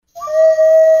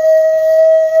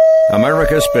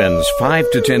America spends 5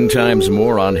 to 10 times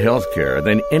more on healthcare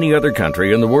than any other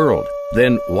country in the world.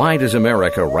 Then why does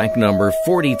America rank number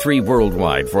 43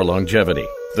 worldwide for longevity?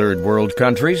 Third world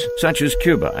countries, such as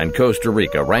Cuba and Costa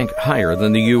Rica, rank higher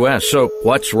than the U.S. So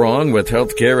what's wrong with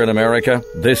healthcare in America?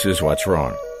 This is what's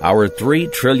wrong. Our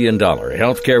 $3 trillion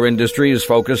healthcare industry is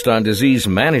focused on disease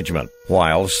management,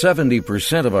 while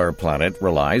 70% of our planet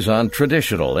relies on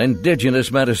traditional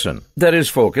indigenous medicine that is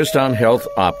focused on health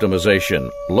optimization.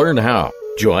 Learn how.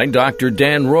 Join Dr.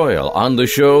 Dan Royal on the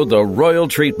show The Royal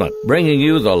Treatment, bringing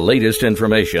you the latest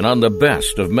information on the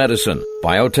best of medicine,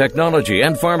 biotechnology,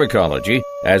 and pharmacology,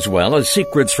 as well as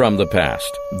secrets from the past.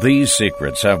 These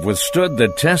secrets have withstood the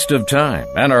test of time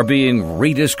and are being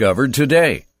rediscovered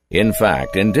today. In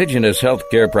fact, indigenous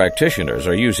healthcare practitioners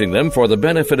are using them for the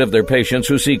benefit of their patients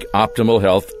who seek optimal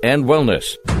health and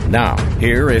wellness. Now,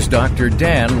 here is Dr.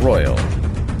 Dan Royal.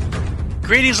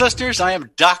 Greetings, listeners. I am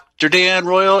Dr. Dan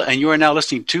Royal, and you are now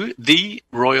listening to The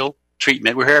Royal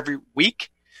Treatment. We're here every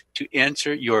week to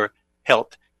answer your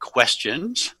health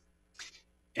questions.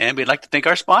 And we'd like to thank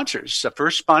our sponsors. The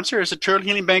first sponsor is the Turtle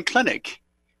Healing Bank Clinic,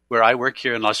 where I work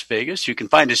here in Las Vegas. You can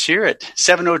find us here at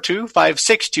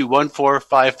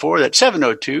 702-562-1454. That's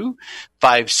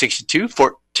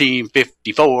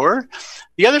 702-562-1454.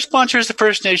 The other sponsor is the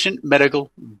First Nation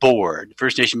Medical Board. The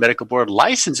First Nation Medical Board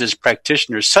licenses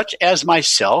practitioners such as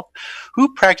myself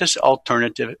who practice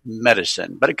alternative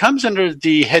medicine. But it comes under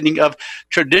the heading of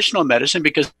traditional medicine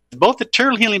because both the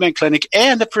Turtle Healing Bank Clinic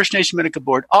and the First Nation Medical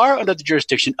Board are under the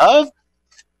jurisdiction of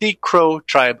the Crow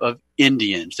Tribe of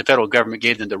Indians. The federal government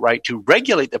gave them the right to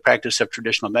regulate the practice of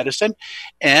traditional medicine,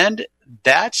 and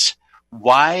that's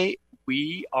why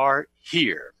we are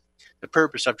here. The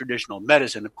purpose of traditional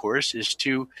medicine, of course, is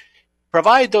to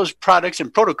provide those products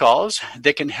and protocols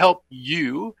that can help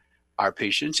you, our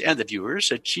patients, and the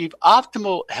viewers achieve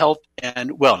optimal health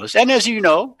and wellness. And as you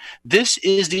know, this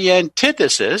is the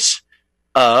antithesis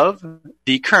of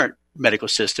the current medical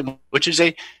system, which is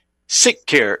a sick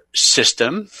care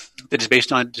system that is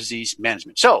based on disease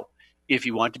management. So if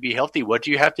you want to be healthy, what do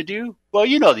you have to do? Well,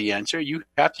 you know the answer. You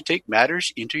have to take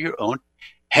matters into your own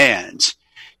hands.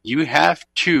 You have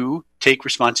to take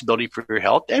responsibility for your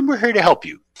health, and we're here to help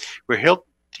you. We're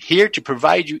here to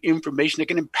provide you information that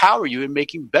can empower you in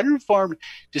making better informed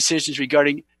decisions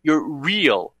regarding your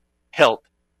real health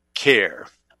care.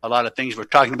 A lot of things we're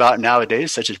talking about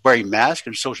nowadays, such as wearing masks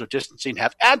and social distancing,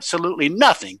 have absolutely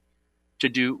nothing to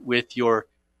do with your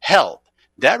health.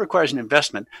 That requires an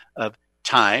investment of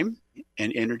time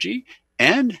and energy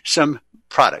and some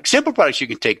products, simple products you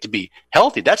can take to be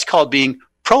healthy. That's called being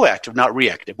proactive, not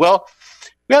reactive. Well,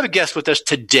 we have a guest with us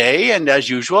today, and as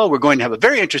usual, we're going to have a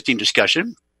very interesting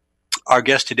discussion. Our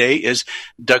guest today is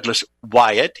Douglas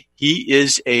Wyatt. He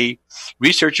is a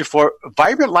researcher for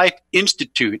Vibrant Life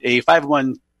Institute, a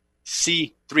 501c3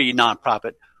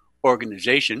 nonprofit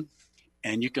organization.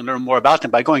 And you can learn more about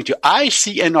them by going to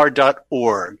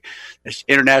ICNR.org. It's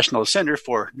International Center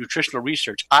for Nutritional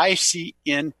Research,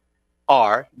 ICNR.org.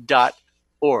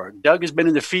 Doug has been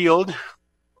in the field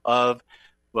of,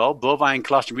 bovine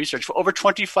colostrum research for over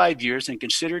 25 years and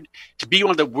considered to be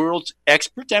one of the world's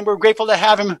experts. And we're grateful to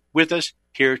have him with us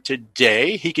here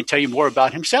today. He can tell you more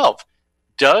about himself.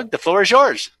 Doug, the floor is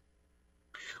yours.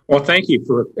 Well, thank you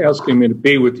for asking me to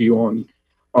be with you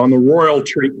on the Royal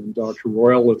Treatment, Dr.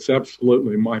 Royal. It's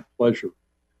absolutely my pleasure.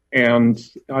 And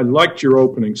I liked your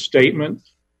opening statement.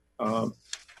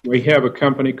 We have a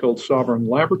company called Sovereign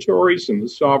Laboratories, and the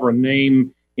Sovereign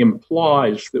name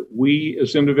implies that we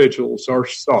as individuals are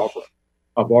sovereign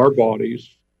of our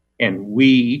bodies, and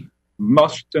we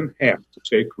must and have to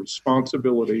take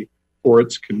responsibility for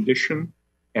its condition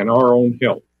and our own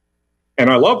health. And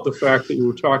I love the fact that you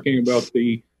were talking about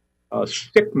the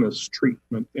sickness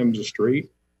treatment industry,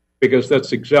 because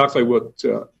that's exactly what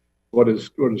is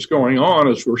going on.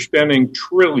 Is we're spending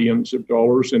trillions of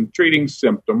dollars in treating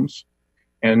symptoms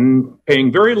and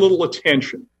paying very little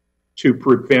attention to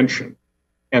prevention.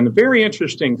 And the very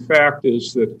interesting fact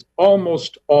is that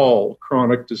almost all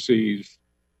chronic disease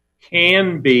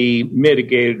can be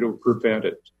mitigated or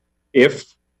prevented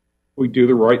if we do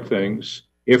the right things,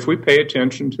 if we pay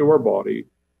attention to our body,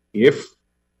 if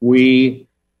we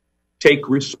take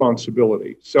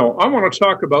responsibility. So I want to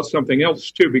talk about something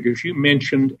else too, because you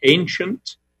mentioned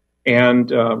ancient and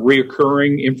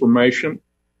reoccurring information.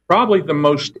 Probably the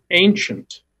most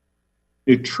ancient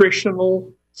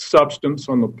nutritional substance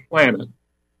on the planet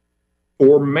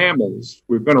for mammals.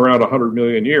 We've been around 100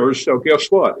 million years, so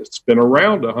guess what? It's been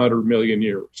around 100 million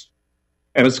years.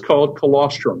 And it's called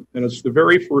colostrum, and it's the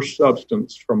very first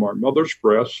substance from our mother's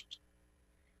breast.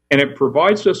 And it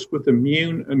provides us with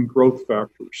immune and growth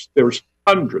factors. There's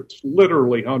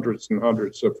literally hundreds and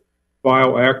hundreds of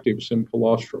bioactives in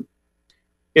colostrum.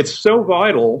 It's so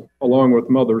vital, along with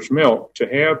mother's milk, to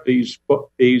have these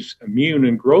immune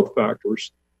and growth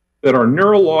factors that our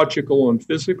neurological and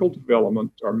physical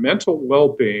development, our mental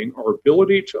well-being, our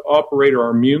ability to operate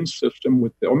our immune system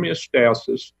with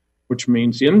homeostasis, which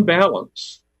means in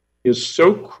balance, is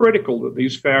so critical that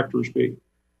these factors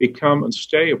become and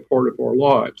stay a part of our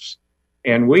lives.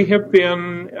 And we have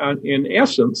been, in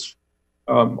essence,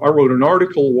 I wrote an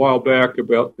article a while back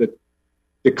about the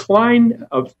decline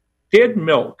of dead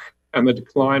milk and the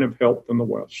decline of health in the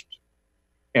West.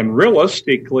 And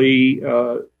realistically,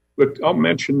 I'll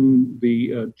mention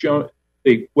the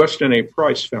Weston A.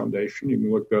 Price Foundation. You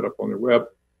can look that up on their web.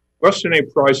 Weston A.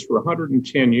 Price, for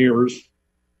 110 years,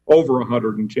 over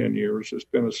 110 years, has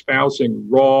been espousing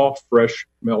raw, fresh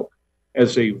milk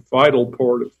as a vital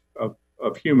part of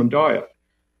human diet,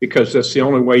 because that's the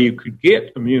only way you could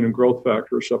get immune and growth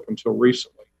factors up until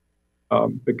recently.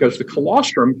 Because the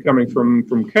colostrum coming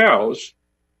from cows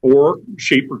or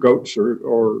sheep or goats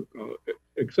or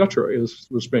et cetera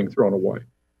was being thrown away.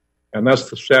 And that's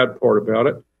the sad part about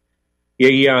it.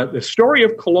 The story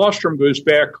of colostrum goes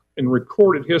back in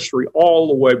recorded history all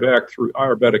the way back through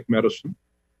Ayurvedic medicine.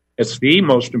 It's the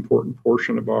most important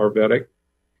portion of Ayurvedic.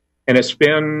 And it's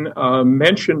been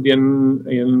mentioned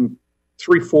in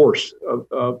 3/4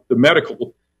 of the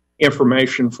medical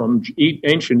information from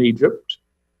ancient Egypt.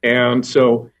 And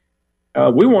so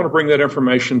we want to bring that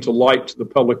information to light to the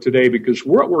public today, because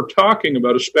what we're talking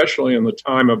about, especially in the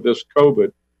time of this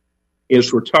COVID,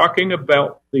 is we're talking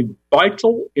about the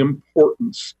vital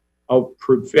importance of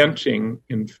preventing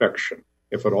infection,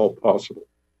 if at all possible.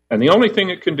 And the only thing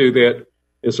that can do that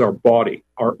is our body,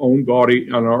 our own body,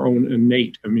 and our own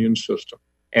innate immune system.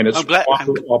 And it's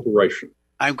proper operation.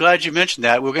 I'm glad you mentioned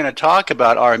that. We're going to talk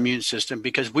about our immune system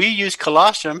because we use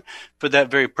colostrum for that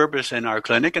very purpose in our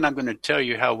clinic, and I'm going to tell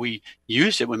you how we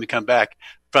use it when we come back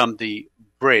from the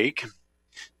break.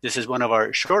 This is one of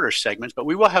our shorter segments, but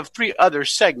we will have 3 other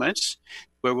segments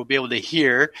where we'll be able to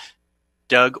hear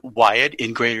Doug Wyatt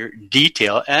in greater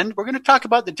detail, and we're going to talk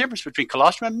about the difference between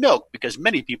colostrum and milk, because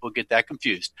many people get that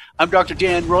confused. I'm Dr.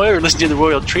 Dan Royer. You're listening to The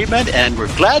Royal Treatment, and we're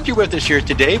glad you're with us here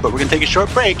today, but we're going to take a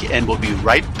short break, and we'll be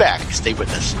right back. Stay with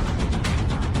us.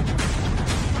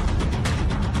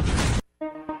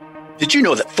 Did you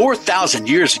know that 4,000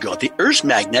 years ago, the Earth's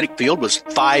magnetic field was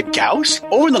 5 Gauss?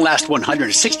 Over the last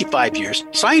 165 years,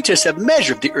 scientists have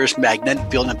measured the Earth's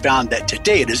magnetic field and found that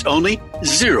today it is only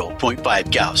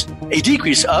 0.5 Gauss, a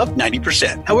decrease of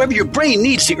 90%. However, your brain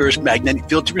needs the Earth's magnetic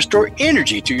field to restore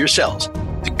energy to your cells.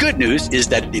 The good news is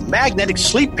that the magnetic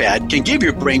sleep pad can give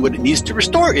your brain what it needs to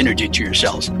restore energy to your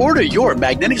cells. Order your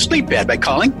magnetic sleep pad by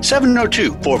calling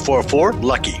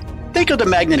 702-444-LUCKY. Think of the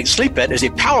magnetic sleep pad as a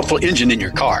powerful engine in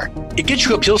your car. It gets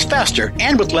you up hills faster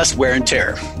and with less wear and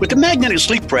tear. With the magnetic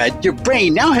sleep pad, your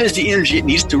brain now has the energy it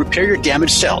needs to repair your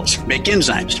damaged cells, make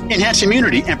enzymes, enhance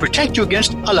immunity, and protect you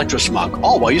against electrosmog,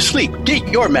 all while you sleep. Get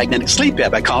your magnetic sleep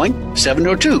pad by calling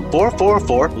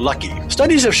 702-444-LUCKY.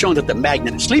 Studies have shown that the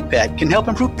magnetic sleep pad can help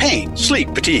improve pain,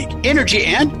 sleep, fatigue, energy,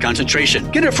 and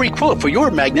concentration. Get a free quote for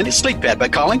your magnetic sleep pad by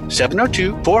calling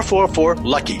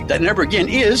 702-444-LUCKY. That number again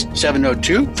is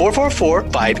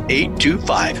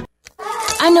 702-444-5825.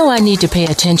 I know I need to pay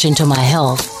attention to my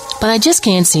health, but I just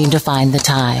can't seem to find the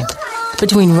time.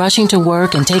 Between rushing to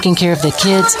work and taking care of the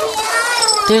kids,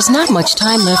 there's not much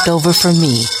time left over for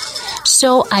me.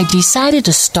 So I decided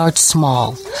to start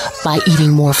small by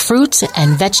eating more fruits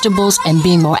and vegetables and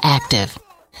being more active.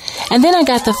 And then I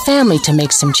got the family to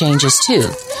make some changes too.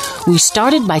 We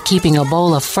started by keeping a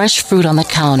bowl of fresh fruit on the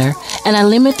counter, and I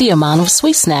limit the amount of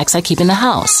sweet snacks I keep in the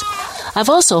house. I've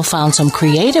also found some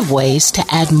creative ways to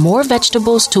add more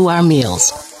vegetables to our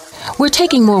meals. We're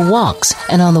taking more walks,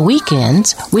 and on the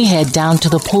weekends, we head down to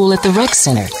the pool at the rec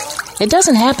center. It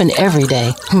doesn't happen every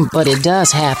day, but it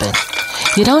does happen.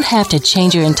 You don't have to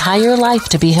change your entire life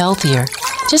to be healthier.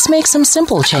 Just make some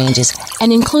simple changes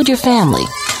and include your family.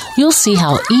 You'll see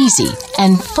how easy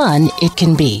and fun it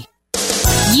can be.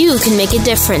 You can make a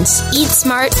difference. Eat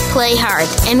smart, play hard.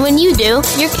 And when you do,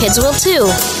 your kids will too.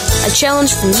 A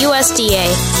challenge from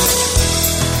USDA.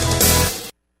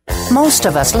 Most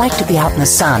of us like to be out in the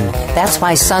sun. That's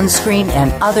why sunscreen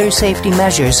and other safety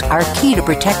measures are key to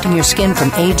protecting your skin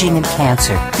from aging and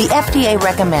cancer. The FDA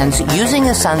recommends using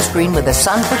a sunscreen with a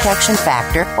sun protection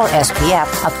factor, or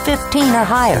SPF, of 15 or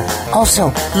higher.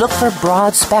 Also, look for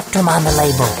broad spectrum on the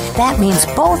label. That means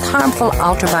both harmful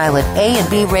ultraviolet A and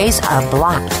B rays are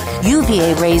blocked.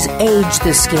 UVA rays age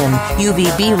the skin,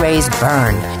 UVB rays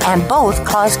burn, and both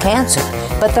cause cancer.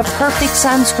 But the perfect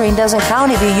sunscreen doesn't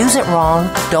count if you use it wrong.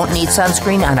 Don't need need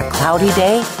sunscreen on a cloudy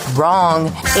day? Wrong.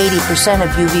 80% of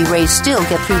UV rays still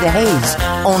get through the haze.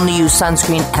 Only use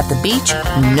sunscreen at the beach?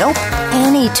 Nope.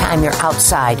 Anytime you're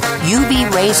outside, UV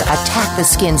rays attack the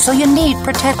skin, so you need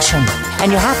protection.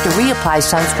 And you have to reapply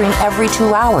sunscreen every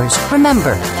 2 hours.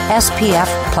 Remember, SPF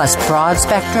plus broad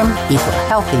spectrum equal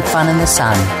healthy fun in the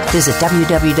sun. Visit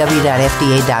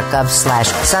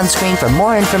www.fda.gov/sunscreen for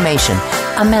more information.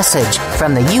 A message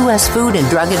from the U.S. Food and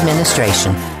Drug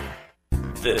Administration.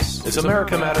 This is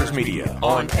America Matters Media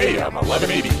on AM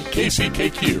 1180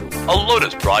 KCKQ, a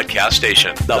Lotus broadcast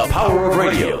station. The power of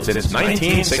radio since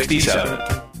 1967.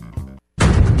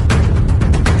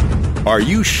 Are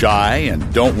you shy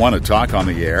and don't want to talk on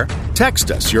the air? Text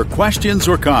us your questions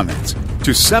or comments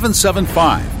to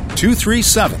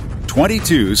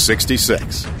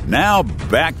 775-237-2266. Now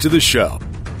back to the show.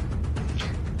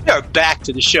 We are back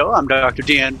to the show. I'm Dr.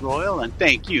 Dan Royal, and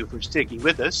thank you for sticking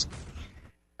with us.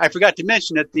 I forgot to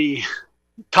mention at the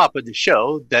top of the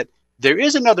show that there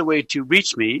is another way to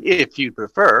reach me if you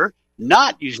prefer,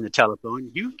 not using the telephone.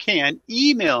 You can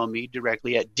email me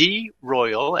directly at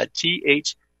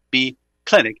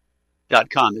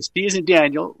dhroyal@thbclinic.com. It's D as in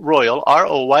Daniel, Royal,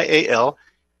 ROYAL,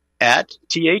 at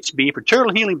THB for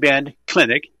Turtle Healing Band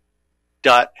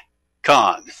Clinic.com.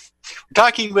 We're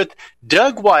talking with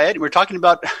Doug Wyatt, and we're talking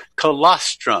about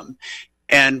colostrum.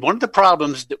 And one of the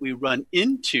problems that we run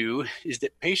into is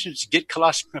that patients get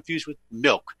colostrum confused with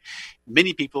milk.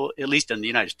 Many people, at least in the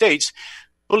United States,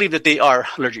 believe that they are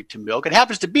allergic to milk. It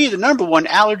happens to be the number one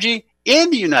allergy in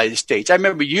the United States. I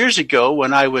remember years ago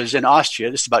when I was in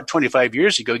Austria, this is about 25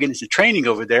 years ago, getting into training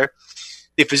over there,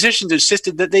 the physicians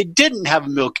insisted that they didn't have a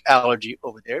milk allergy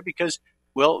over there because,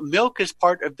 well, milk is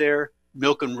part of their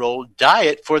milk and roll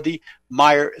diet for the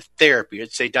Meyer therapy.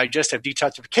 It's a digestive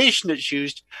detoxification that's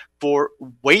used for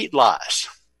weight loss.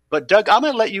 But Doug, I'm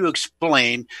going to let you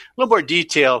explain a little more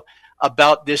detail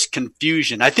about this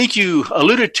confusion. I think you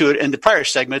alluded to it in the prior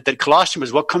segment that colostrum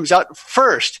is what comes out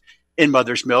first in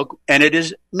mother's milk, and it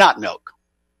is not milk.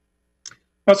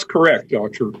 That's correct,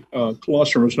 Doctor.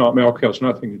 Colostrum is not milk, has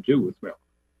nothing to do with milk.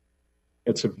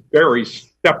 It's a very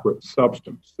separate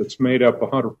substance that's made up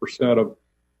 100% of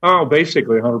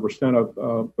basically 100%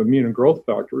 of immune and growth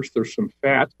factors. There's some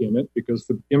fat in it because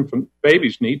the infant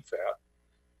babies need fat,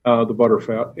 the butter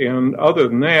fat. And other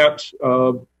than that,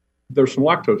 there's some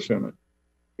lactose in it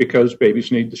because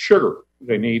babies need the sugar.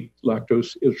 They need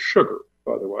lactose is sugar,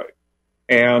 by the way.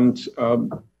 And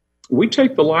we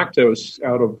take the lactose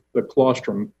out of the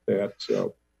colostrum that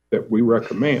we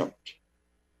recommend.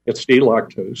 It's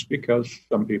delactose because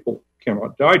some people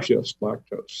cannot digest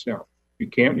lactose. Now, you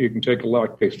can take a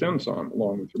lactase enzyme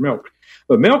along with your milk.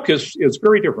 But milk is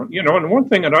very different. You know, and one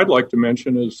thing that I'd like to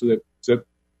mention is that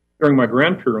during my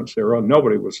grandparents' era,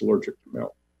 nobody was allergic to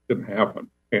milk. It didn't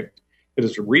happen. It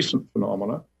is a recent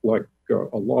phenomena, like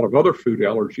a lot of other food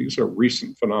allergies are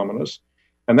recent phenomena.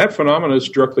 And that phenomena is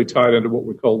directly tied into what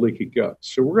we call leaky gut.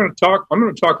 So I'm going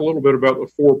to talk a little bit about the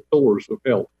 4 pillars of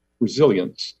health: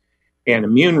 resilience and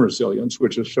immune resilience,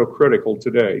 which is so critical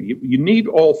today. You need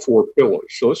all 4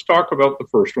 pillars. So let's talk about the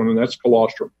first one, and that's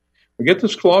colostrum. We get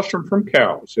this colostrum from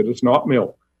cows. It is not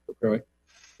milk, okay?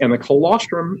 And the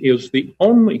colostrum is the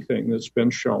only thing that's been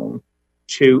shown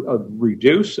to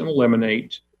reduce and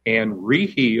eliminate and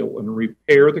reheal and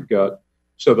repair the gut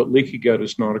so that leaky gut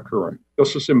is not occurring.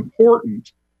 This is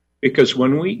important because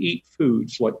when we eat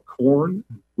foods like corn,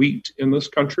 wheat in this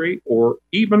country, or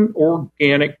even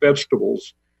organic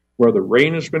vegetables, where the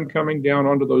rain has been coming down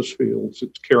onto those fields,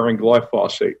 it's carrying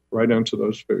glyphosate right into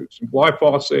those foods. And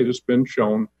glyphosate has been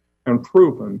shown and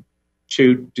proven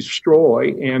to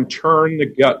destroy and turn the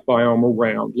gut biome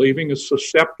around, leaving us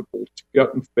susceptible to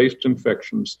gut-based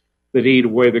infections that eat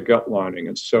away the gut lining.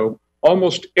 And so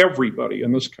almost everybody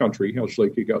in this country has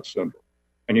leaky gut syndrome.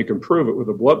 And you can prove it with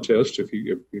a blood test if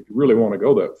you really want to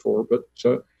go that far. But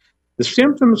the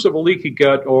symptoms of a leaky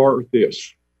gut are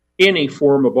this: any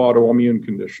form of autoimmune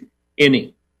condition,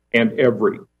 any and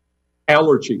every.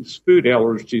 Allergies, food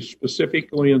allergies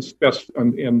specifically and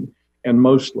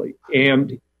mostly.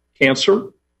 And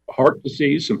cancer, heart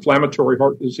disease, inflammatory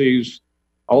heart disease,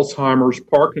 Alzheimer's,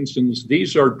 Parkinson's,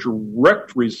 these are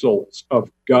direct results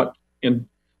of gut and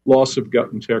loss of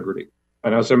gut integrity.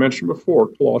 And as I mentioned before,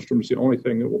 colostrum is the only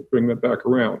thing that will bring that back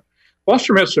around.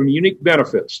 Colostrum has some unique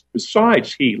benefits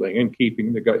besides healing and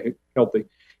keeping the gut healthy.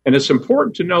 And it's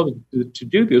important to know that to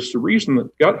do this, the reason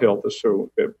that gut health is so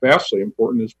vastly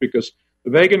important is because the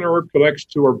vagus nerve connects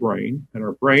to our brain, and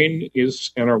our brain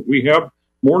we have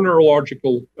more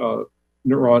neurological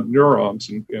neurons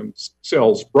and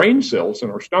cells, brain cells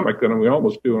in our stomach than we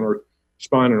almost do in our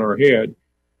spine and our head.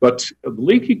 But the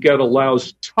leaky gut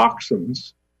allows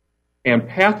toxins and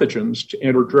pathogens to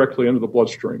enter directly into the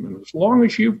bloodstream. And as long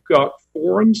as you've got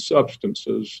foreign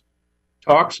substances,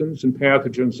 toxins and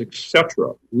pathogens,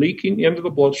 etc., leaking into the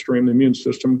bloodstream, the immune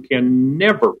system can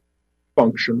never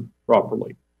function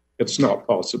properly. It's not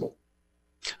possible.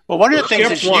 Well, one of the things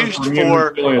that's used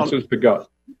for is the gut.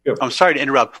 Yep. I'm sorry to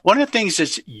interrupt. One of the things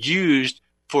that's used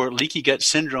for leaky gut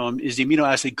syndrome is the amino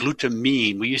acid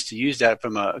glutamine. We used to use that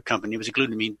from a company. It was a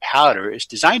glutamine powder. It's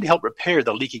designed to help repair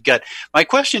the leaky gut. My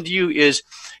question to you is,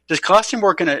 does colostrum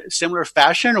work in a similar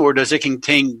fashion, or does it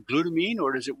contain glutamine,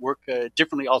 or does it work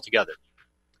differently altogether?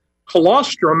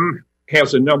 Colostrum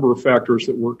has a number of factors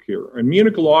that work here.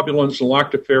 Immunoglobulins and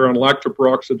lactoferrin,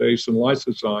 lactoperoxidase, and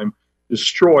lysozyme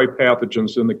destroy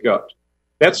pathogens in the gut.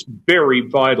 That's very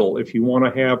vital if you want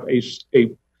to have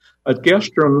a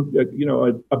gastron,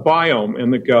 a biome in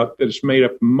the gut that is made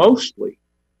up mostly,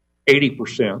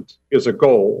 80% is a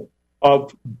goal,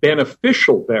 of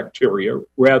beneficial bacteria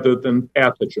rather than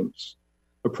pathogens.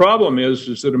 The problem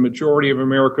is that a majority of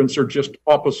Americans are just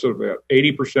opposite of that,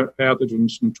 80%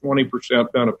 pathogens and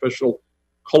 20% beneficial.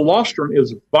 Colostrum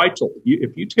is vital.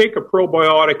 If you take a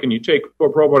probiotic and you take a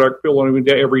probiotic pill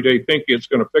every day thinking it's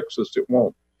going to fix this, it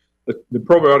won't. The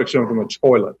probiotics are in the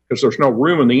toilet because there's no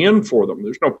room in the end for them.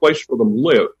 There's no place for them to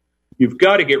live. You've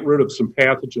got to get rid of some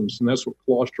pathogens, and that's what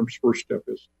colostrum's first step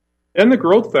is. Then the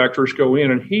growth factors go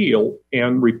in and heal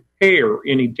and repair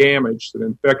any damage that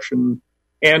infection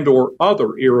and or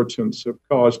other irritants have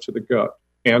caused to the gut.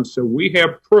 And so we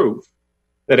have proof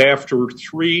that after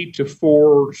 3 to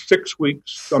 4, 6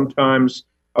 weeks sometimes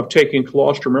of taking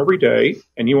colostrum every day,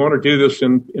 and you want to do this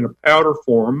in a powder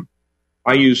form,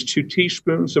 I use 2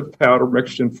 teaspoons of powder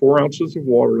mixed in 4 ounces of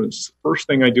water. It's the first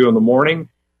thing I do in the morning.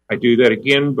 I do that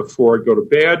again before I go to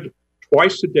bed.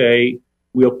 Twice a day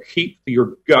will keep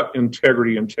your gut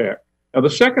integrity intact. Now, the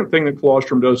second thing that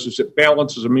colostrum does is it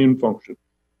balances immune function.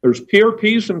 There's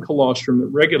PRPs in colostrum that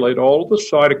regulate all of the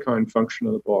cytokine function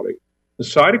of the body. The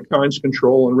cytokines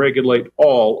control and regulate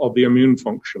all of the immune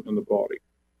function in the body.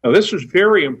 Now, this is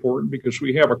very important because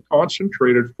we have a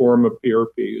concentrated form of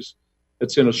PRPs.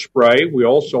 It's in a spray. We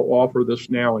also offer this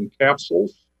now in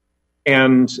capsules.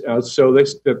 And so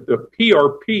the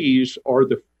PRPs are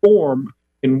the form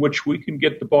in which we can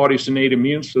get the body's innate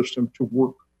immune system to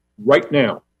work right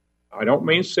now. I don't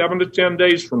mean 7 to 10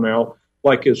 days from now,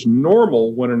 like is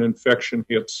normal when an infection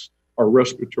hits our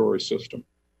respiratory system.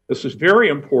 This is very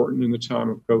important in the time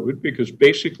of COVID because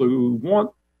basically we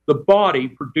want the body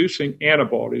producing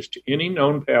antibodies to any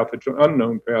known pathogen,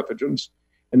 unknown pathogens.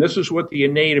 And this is what the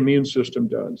innate immune system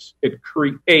does. It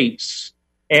creates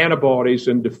antibodies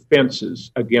and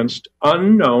defenses against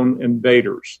unknown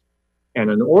invaders. And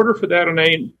in order for that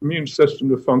innate immune system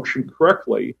to function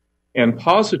correctly and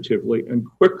positively and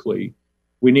quickly,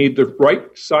 we need the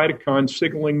right cytokine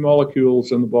signaling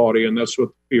molecules in the body, and that's what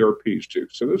the PRPs do.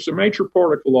 So this is a major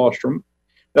part of colostrum.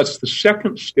 That's the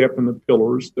second step in the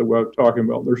pillars that we're talking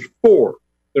about. There's 4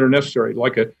 that are necessary.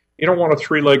 You don't want a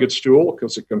 3-legged stool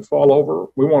because it can fall over.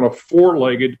 We want a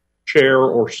 4-legged chair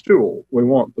or stool. We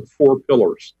want the 4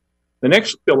 pillars. The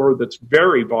next pillar that's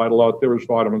very vital out there is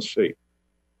vitamin C.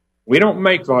 We don't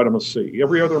make vitamin C.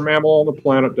 Every other mammal on the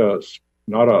planet does,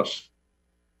 not us.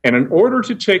 And in order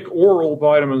to take oral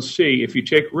vitamin C, if you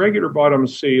take regular vitamin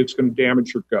C, it's going to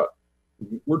damage your gut.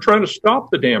 We're trying to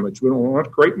stop the damage. We don't want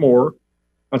to create more.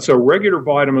 And so regular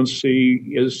vitamin C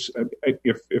is,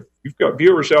 if you've got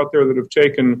viewers out there that have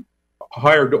taken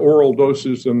higher oral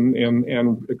doses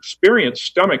and experienced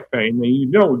stomach pain, then you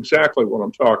know exactly what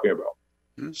I'm talking about.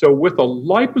 Mm-hmm. So with a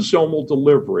liposomal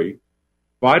delivery,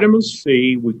 vitamin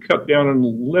C, we cut down and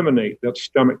eliminate that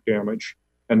stomach damage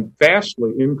and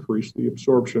vastly increase the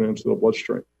absorption into the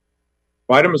bloodstream.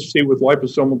 Vitamin C with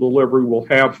liposomal delivery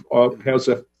has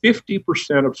a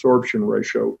 50% absorption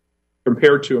ratio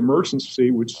compared to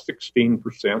emergency, which is 16%,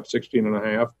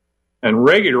 16.5%, and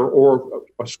regular or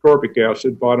ascorbic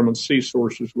acid, vitamin C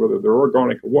sources, whether they're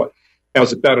organic or what,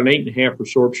 has about an 8.5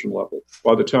 absorption level.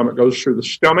 By the time it goes through the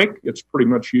stomach, it's pretty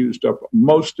much used up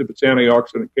most of its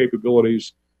antioxidant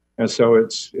capabilities. And so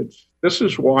this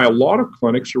is why a lot of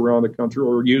clinics around the country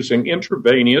are using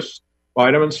intravenous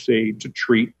vitamin C to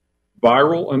treat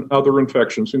viral and other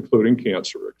infections, including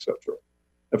cancer, etc.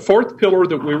 The fourth pillar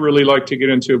that we really like to get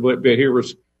into a bit here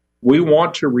is we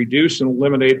want to reduce and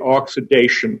eliminate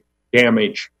oxidation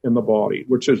damage in the body,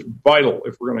 which is vital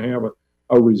if we're going to have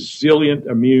a resilient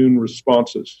immune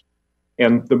responses.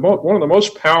 And one of the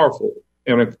most powerful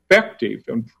and effective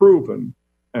and proven,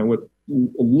 and with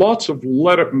lots of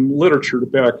literature to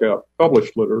back up,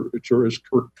 published literature, is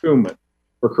curcumin.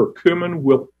 Or curcumin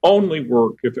will only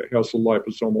work if it has a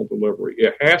liposomal delivery.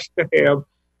 It has to have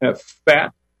that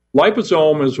fat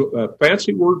Liposome is a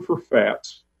fancy word for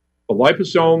fats. The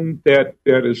liposome that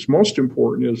is most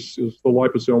important is the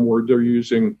liposome word they're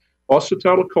using,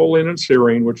 phosphatidylcholine and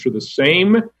serine, which are the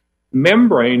same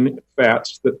membrane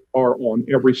fats that are on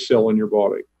every cell in your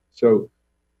body. So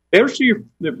there's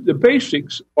the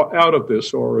basics out of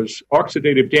this are is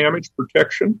oxidative damage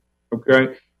protection,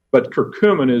 okay? But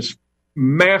curcumin is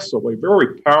massively,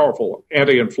 very powerful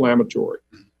anti-inflammatory.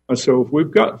 And so if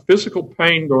we've got physical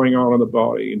pain going on in the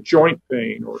body, and joint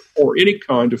pain or any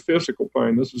kind of physical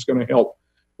pain, this is going to help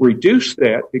reduce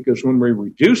that, because when we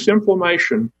reduce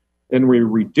inflammation, then we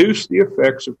reduce the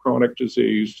effects of chronic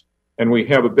disease, and we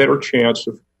have a better chance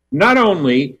of not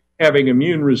only having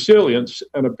immune resilience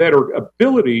and a better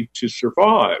ability to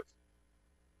survive,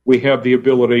 we have the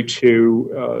ability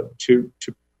to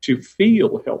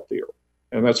feel healthier.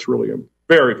 And that's really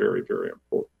very, very, very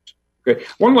important. Okay.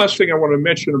 One last thing I want to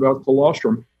mention about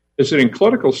colostrum is that in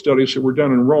clinical studies that were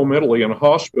done in Rome, Italy, in a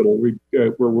hospital, where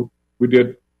we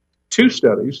did 2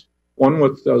 studies, one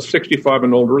with 65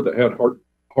 and older that had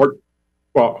heart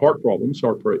problems,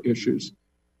 heart issues,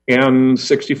 and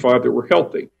 65 that were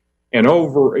healthy. And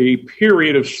over a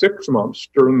period of 6 months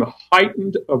during the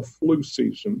heightened of flu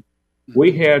season,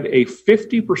 we had a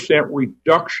 50%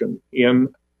 reduction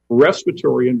in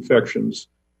respiratory infections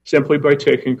simply by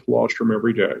taking colostrum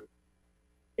every day.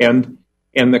 And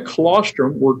the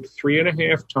colostrum worked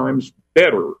 3.5 times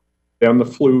better than the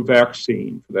flu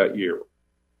vaccine for that year.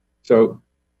 So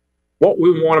what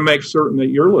we want to make certain that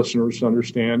your listeners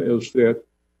understand is that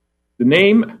the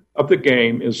name of the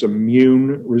game is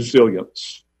immune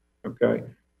resilience, okay?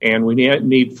 And we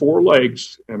need 4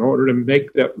 legs in order to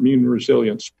make that immune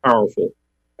resilience powerful.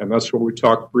 And that's what we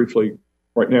talked briefly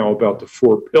right now about the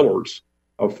 4 pillars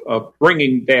of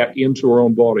bringing that into our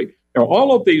own body. Now,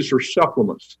 all of these are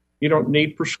supplements. You don't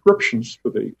need prescriptions for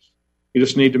these. You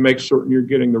just need to make certain you're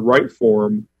getting the right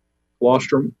form: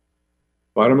 colostrum,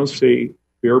 vitamin C,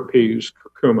 BRPs,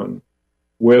 curcumin,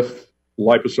 with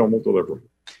liposomal delivery.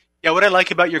 Yeah, what I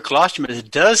like about your colostrum is it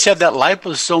does have that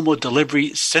liposomal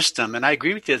delivery system, and I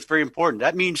agree with you. It's very important.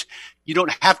 That means you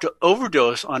don't have to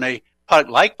overdose on a product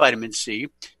like vitamin C.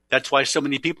 That's why so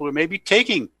many people are maybe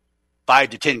taking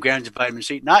 5 to 10 grams of vitamin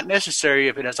C. Not necessary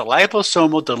if it has a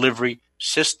liposomal delivery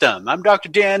system. I'm Dr.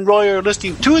 Dan Royer,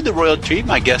 listening to The Royal Tree.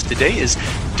 My guest today is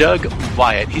Doug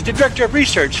Wyatt. He's the Director of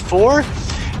Research for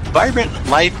Vibrant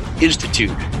Life Institute.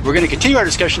 We're going to continue our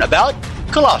discussion about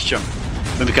colostrum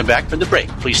when we come back from the break.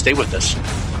 Please stay with us.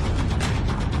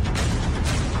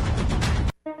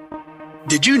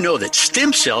 Did you know that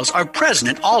stem cells are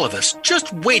present in all of us,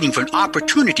 just waiting for an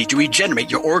opportunity to regenerate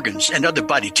your organs and other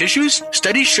body tissues?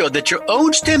 Studies show that your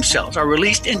own stem cells are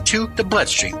released into the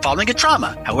bloodstream following a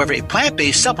trauma. However, a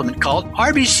plant-based supplement called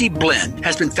RBC Blend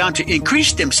has been found to increase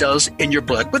stem cells in your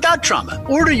blood without trauma.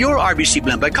 Order your RBC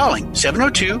Blend by calling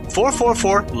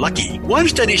 702-444-LUCKY. One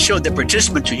study showed that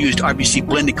participants who used RBC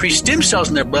Blend increased stem cells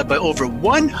in their blood by over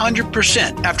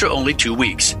 100% after only 2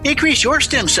 weeks. Increase your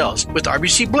stem cells with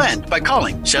RBC Blend by calling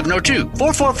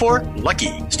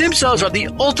 702-444-LUCKY. Stem cells are the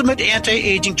ultimate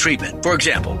anti-aging treatment. For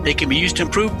example, they can be used to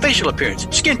improve facial appearance,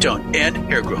 skin tone, and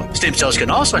hair growth. Stem cells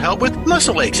can also help with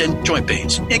muscle aches and joint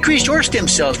pains. Increase your stem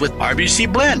cells with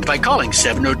RBC Blend by calling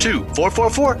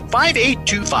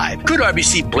 702-444-5825. Could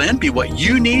RBC Blend be what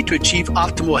you need to achieve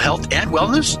optimal health and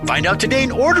wellness? Find out today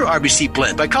and order RBC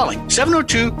Blend by calling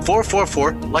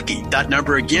 702-444-LUCKY. That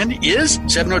number again is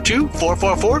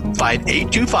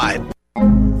 702-444-5825.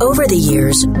 Over the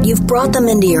years, you've brought them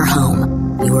into your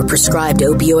home. You were prescribed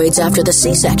opioids after the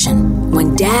C-section,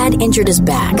 when Dad injured his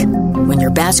back, when your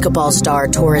basketball star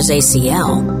tore his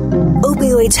ACL.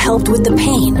 Opioids helped with the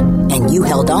pain, and you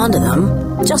held on to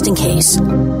them just in case.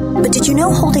 But did you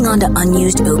know holding on to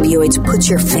unused opioids puts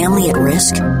your family at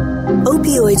risk?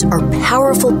 Opioids are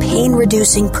powerful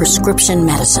pain-reducing prescription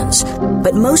medicines,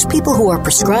 but most people who are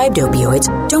prescribed opioids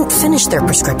don't finish their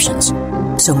prescriptions.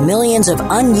 So millions of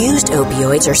unused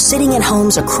opioids are sitting in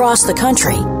homes across the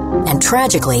country. And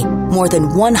tragically, more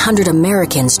than 100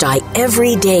 Americans die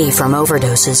every day from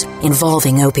overdoses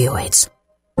involving opioids.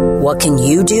 What can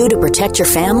you do to protect your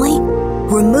family?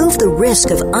 Remove the risk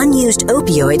of unused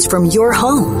opioids from your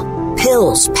home.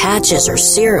 Pills, patches, or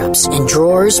syrups in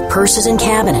drawers, purses, and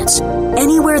cabinets,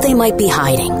 anywhere they might be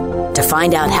hiding. To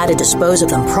find out how to dispose of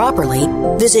them properly,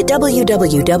 visit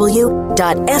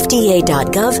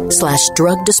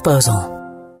www.fda.gov/drug disposal.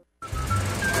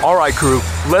 All right, crew,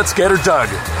 let's get her dug.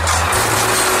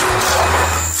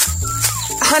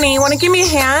 Honey, you want to give me a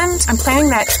hand? I'm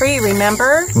planting that tree,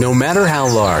 remember? No matter how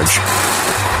large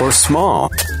or small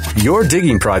your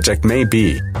digging project may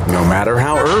be, no matter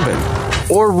how urban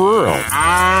or rural.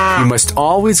 You must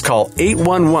always call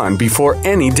 811 before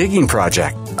any digging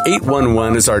project.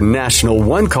 811 is our national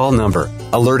one-call number,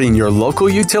 alerting your local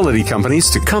utility companies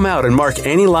to come out and mark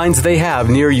any lines they have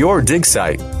near your dig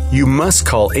site. You must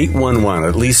call 811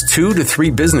 at least 2 to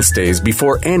 3 business days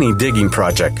before any digging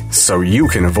project so you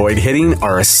can avoid hitting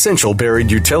our essential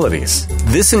buried utilities.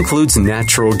 This includes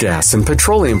natural gas and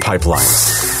petroleum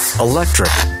pipelines,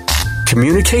 electric,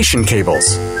 communication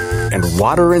cables, and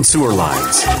water and sewer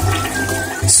lines.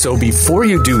 So before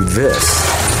you do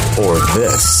this or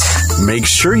this, make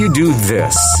sure you do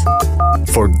this.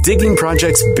 For digging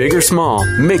projects big or small,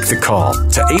 make the call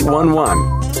to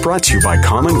 811. Brought to you by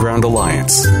Common Ground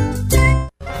Alliance.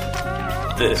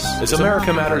 This is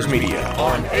America Matters Media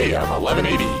on AM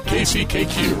 1180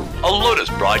 KCKQ, a Lotus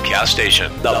broadcast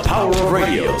station. The power of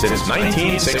radio since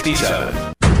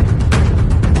 1967.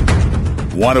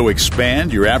 Want to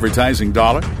expand your advertising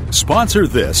dollar? Sponsor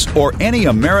this or any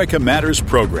America Matters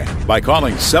program by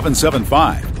calling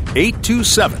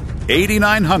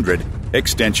 775-827-8900,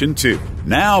 extension 2.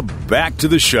 Now back to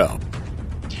the show.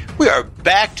 We are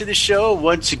back to the show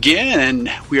once again,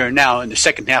 and we are now in the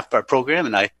second half of our program,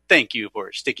 and I thank you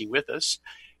for sticking with us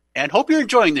and hope you're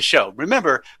enjoying the show.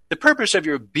 Remember, the purpose of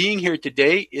your being here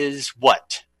today is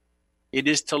what? It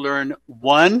is to learn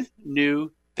one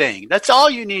new thing. That's all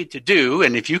you need to do,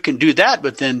 and if you can do that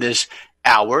within this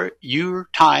hour, your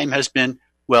time has been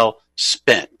well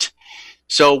spent.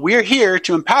 So we're here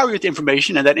to empower you with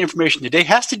information, and that information today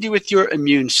has to do with your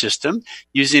immune system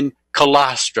using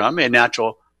colostrum, a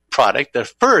natural product, the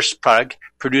first product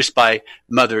produced by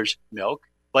mother's milk,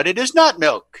 but it is not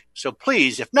milk. So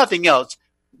please, if nothing else,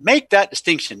 make that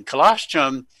distinction.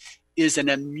 Colostrum is an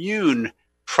immune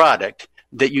product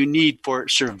that you need for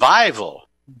survival,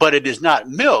 but it is not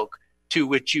milk to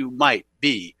which you might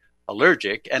be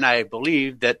allergic. And I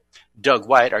believe that Doug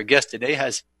White, our guest today,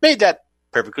 has made that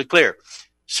perfectly clear.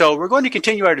 So we're going to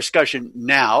continue our discussion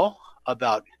now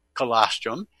about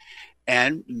colostrum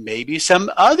and maybe some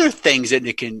other things that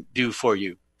it can do for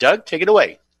you. Doug, take it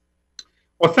away.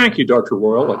 Well, thank you, Dr.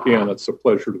 Royal. Again, it's a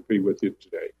pleasure to be with you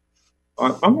today.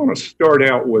 I want to start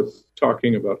out with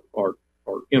talking about our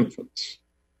infants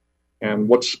and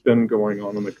what's been going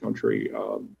on in the country.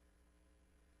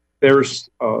 There's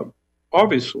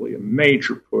obviously a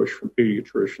major push from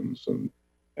pediatricians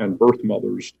and birth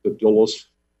mothers, the Dulles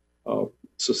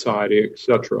Society,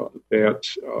 etc., that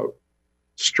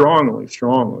strongly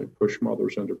push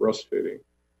mothers into breastfeeding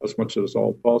as much as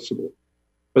all possible.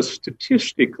 But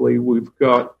statistically, we've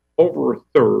got over a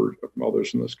third of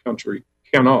mothers in this country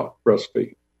cannot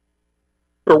breastfeed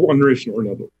for one reason or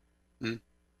another.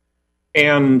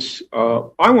 And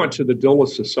I went to the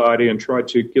Dulles Society and tried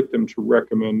to get them to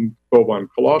recommend bovine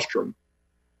colostrum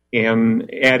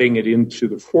and adding it into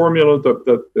the formula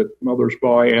that mothers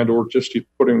buy, and or just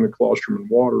putting the colostrum in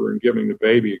water and giving the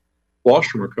baby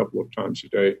colostrum a couple of times a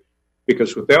day,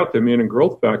 because without the immune and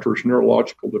growth factors,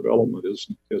 neurological development is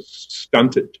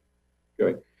stunted.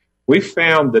 Okay, we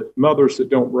found that mothers that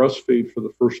don't breastfeed for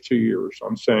the first 2 years,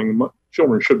 I'm saying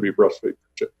children should be breastfed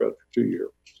for 2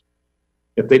 years.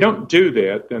 If they don't do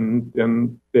that, then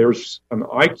there's an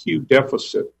IQ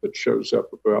deficit that shows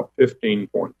up about 15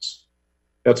 points.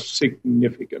 That's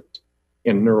significant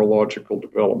in neurological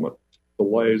development,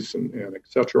 delays and et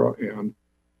cetera. And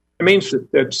it means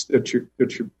that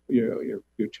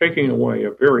you're taking away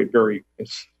a very, very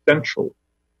essential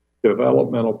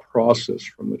developmental process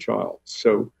from the child.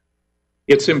 So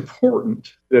it's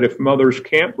important that if mothers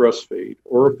can't breastfeed,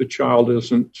 or if the child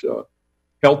isn't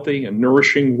healthy and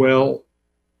nourishing well,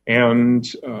 and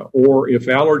or if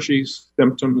allergies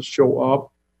symptoms show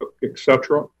up,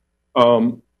 etc.,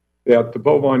 that the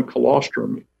bovine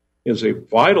colostrum is a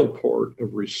vital part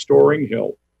of restoring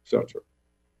health, etc.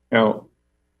 Now,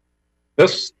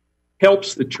 this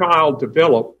helps the child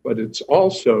develop, but it's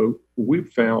also,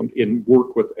 we've found in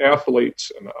work with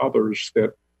athletes and others,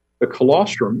 that the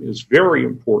colostrum is very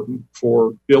important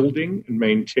for building and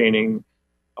maintaining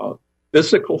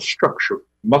physical structure,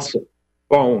 muscle,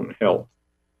 bone health.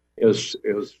 As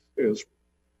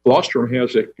colostrum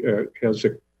has a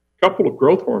couple of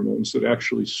growth hormones that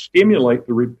actually stimulate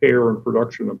the repair and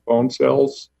production of bone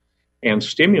cells and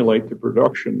stimulate the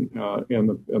production in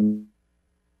the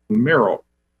marrow.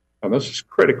 And this is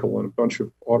critical in a bunch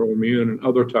of autoimmune and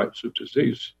other types of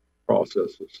disease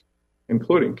processes,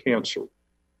 including cancer.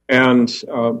 And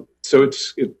so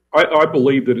I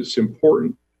believe that it's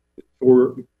important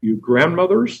for you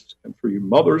grandmothers and for you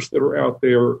mothers that are out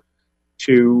there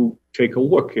to take a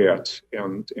look at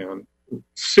and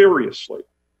seriously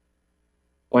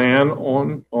plan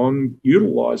on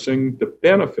utilizing the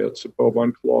benefits of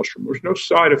bovine colostrum. There's no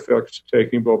side effects to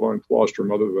taking bovine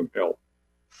colostrum other than health.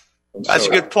 That's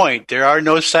a good point. There are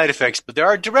no side effects, but there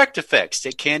are direct effects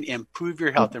that can improve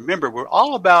your health. And remember, we're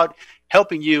all about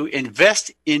helping you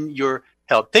invest in your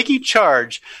health, taking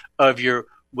charge of your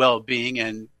well-being,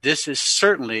 and this is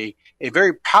certainly a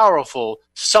very powerful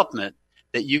supplement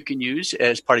that you can use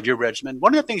as part of your regimen.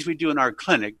 One of the things we do in our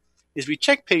clinic is we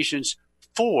check patients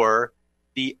for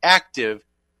the active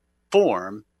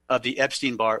form of the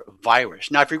Epstein-Barr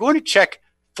virus. Now, if you're going to check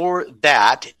for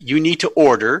that, you need to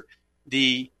order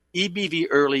the EBV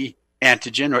early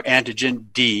antigen or antigen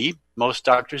D. Most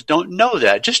doctors don't know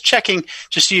that. Just checking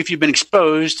to see if you've been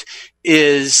exposed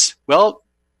is, well,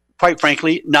 quite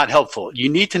frankly, not helpful. You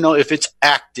need to know if it's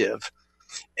active.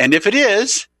 And if it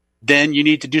is, then you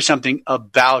need to do something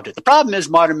about it. The problem is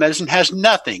modern medicine has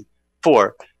nothing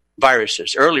for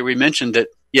viruses. Earlier we mentioned that,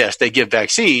 yes, they give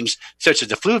vaccines, such as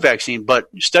the flu vaccine, but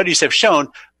studies have shown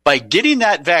by getting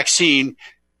that vaccine,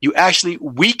 you actually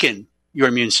weaken your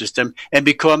immune system and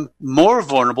become more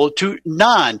vulnerable to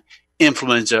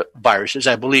non-influenza viruses.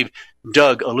 I believe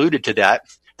Doug alluded to that.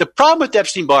 The problem with the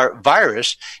Epstein-Barr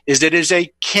virus is that it is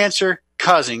a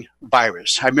cancer-causing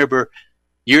virus. I remember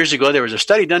years ago there was a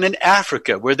study done in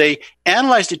Africa where they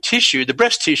analyzed the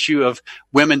breast tissue of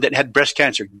women that had breast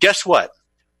cancer. Guess what?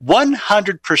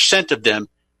 100% of them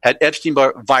had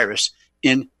Epstein-Barr virus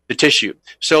in the tissue.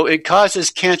 So it causes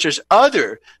cancers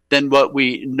other than what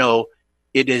we know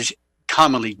it is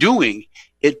commonly doing.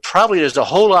 It probably does a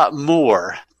whole lot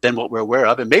more than what we're aware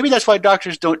of. And maybe that's why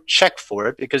doctors don't check for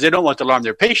it, because they don't want to alarm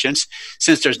their patients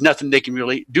since there's nothing they can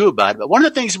really do about it. But one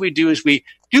of the things we do is we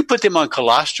do put them on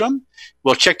colostrum.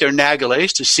 We'll check their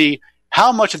nagalase to see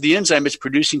how much of the enzyme it's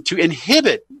producing to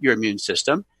inhibit your immune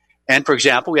system. And for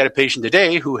example, we had a patient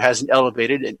today who has an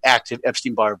elevated and active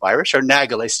Epstein-Barr virus. Our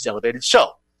nagalase is elevated.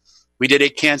 So we did a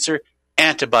cancer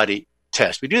antibody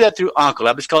test. We do that through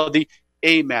Oncolab. It's called the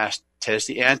AMAS test,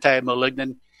 the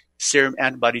anti-malignant serum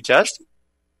antibody test.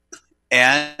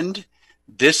 And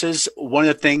this is one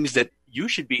of the things that you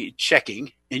should be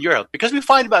checking in your health, because we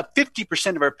find about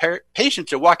 50% of our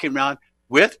patients are walking around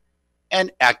with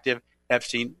an active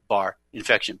Epstein-Barr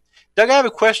infection. Doug, I have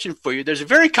a question for you. There's a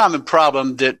very common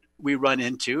problem that we run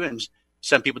into, and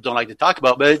some people don't like to talk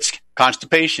about, but it's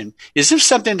constipation. Is this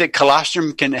something that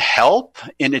colostrum can help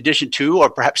in addition to, or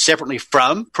perhaps separately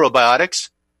from, probiotics?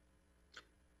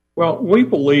 Well, we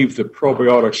believe that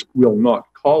probiotics will not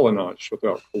colonize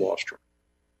without colostrum.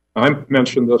 I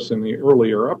mentioned this in the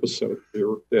earlier episode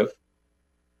here, that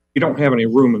you don't have any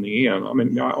room in the inn. I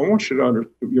mean, I want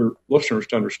your listeners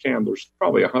to understand there's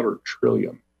probably 100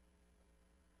 trillion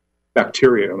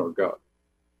bacteria in our gut.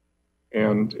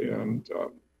 And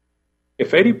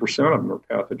if 80% of them are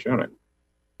pathogenic,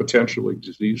 potentially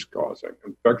disease-causing,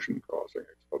 infection-causing,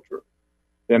 etc.,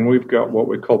 then we've got what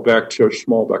we call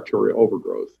small bacterial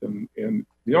overgrowth. And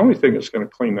the only thing that's going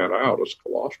to clean that out is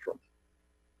colostrum.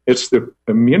 It's the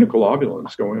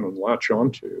immunoglobulins go in and latch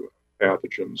onto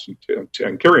pathogens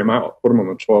and carry them out, put them in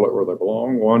the toilet where they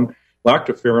belong. One,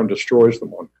 lactoferrin destroys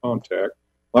them on contact.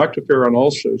 Lactoferrin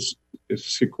also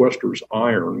sequesters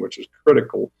iron, which is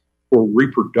critical for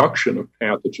reproduction of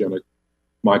pathogenic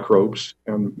microbes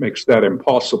and makes that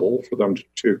impossible for them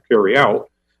to carry out.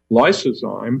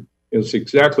 Lysozyme is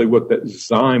exactly what that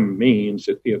zyme means.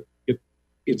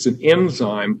 It's an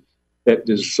enzyme that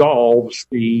dissolves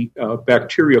the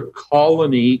bacteria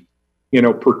colony,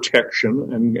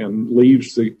 protection and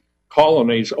leaves the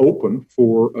colonies open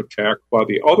for attack by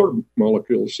the other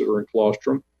molecules that are in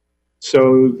colostrum.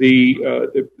 So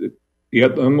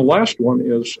and the last one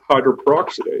is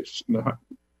hydroperoxidase. And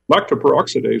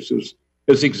lactoperoxidase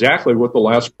is exactly what the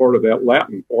last part of that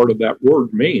Latin part of that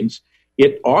word means.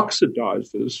 It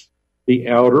oxidizes the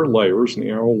outer layers and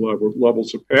the outer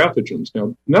levels of pathogens.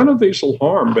 Now, none of these will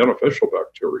harm beneficial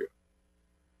bacteria,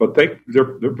 but they're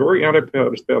very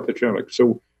antipathogenic.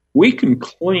 So we can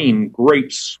clean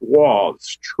great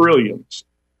swaths, trillions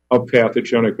of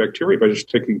pathogenic bacteria by just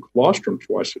taking colostrum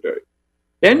twice a day.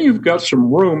 Then you've got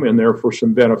some room in there for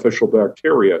some beneficial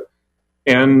bacteria.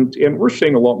 And we're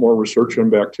seeing a lot more research on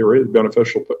bacteria,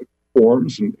 beneficial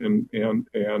forms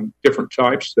and different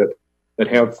types that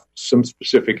have some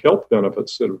specific health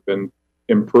benefits that have been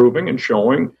improving and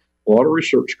showing. A lot of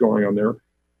research going on there.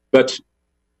 But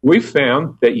we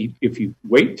found that if you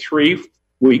wait 3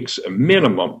 weeks, a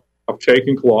minimum, of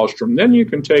taking colostrum, then you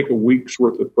can take a week's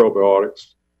worth of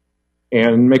probiotics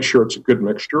and make sure it's a good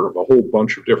mixture of a whole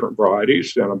bunch of different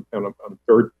varieties and a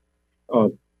third,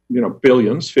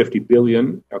 billions, 50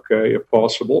 billion, okay, if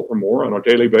possible, or more on a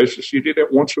daily basis. You do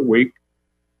that once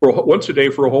a day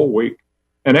for a whole week.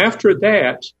 And after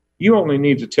that, you only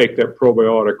need to take that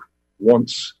probiotic one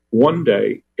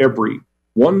day a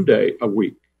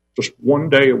week, just 1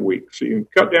 day a week. So you can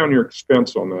cut down your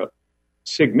expense on that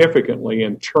significantly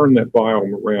and turn that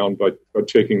biome around by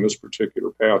taking this particular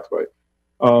pathway.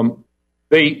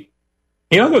 The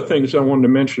other things I wanted to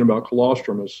mention about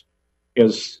colostrum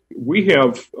is we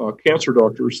have cancer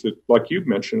doctors that, like you've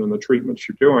mentioned, in the treatments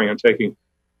you're doing and taking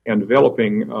and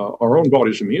developing our own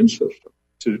body's immune system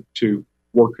to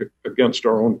work against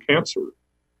our own cancer.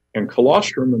 And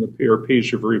colostrum and the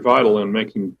PRPs are very vital in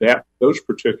making those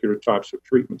particular types of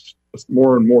treatments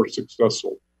more and more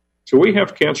successful. So we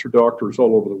have cancer doctors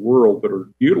all over the world that are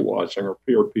utilizing our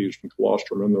PRPs and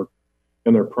colostrum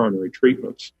in their primary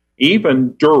treatments,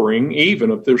 even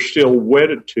if they're still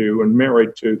wedded to and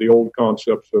married to the old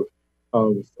concepts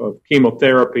of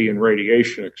chemotherapy and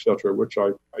radiation, et cetera, which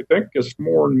I think is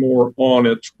more and more on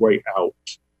its way out.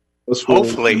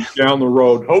 Hopefully. Down the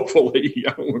road, hopefully.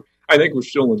 I think we're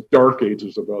still in dark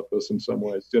ages about this in some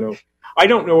ways. I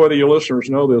don't know whether your listeners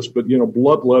know this, but,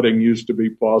 bloodletting used to be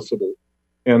possible.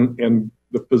 And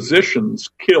the physicians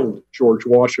killed George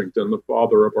Washington, the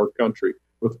father of our country,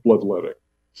 with bloodletting.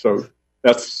 So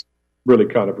that's really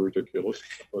kind of ridiculous.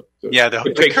 But,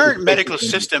 the current medical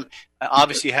system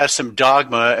obviously has some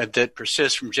dogma that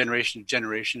persists from generation to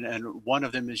generation, and one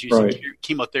of them is using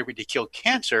chemotherapy to kill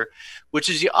cancer, which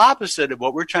is the opposite of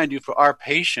what we're trying to do for our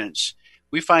patients.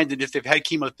 We find that if they've had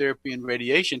chemotherapy and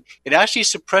radiation, it actually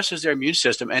suppresses their immune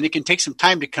system, and it can take some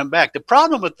time to come back. The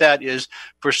problem with that is,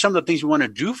 for some of the things we want to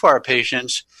do for our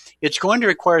patients, it's going to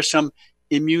require some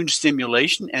immune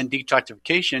stimulation and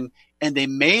detoxification, and they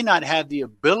may not have the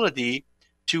ability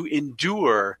to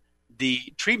endure the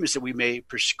treatments that we may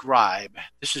prescribe.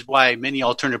 This is why many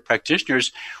alternative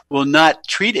practitioners will not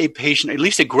treat a patient, at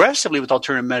least aggressively, with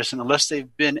alternative medicine unless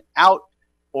they've been out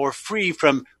or free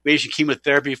from radiation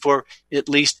chemotherapy for at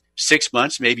least 6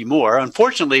 months, maybe more.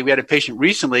 Unfortunately, we had a patient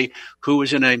recently who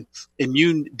was in an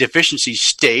immune deficiency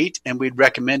state, and we'd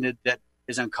recommended that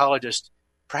his oncologist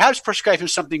perhaps prescribe him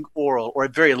something oral or a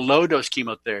very low-dose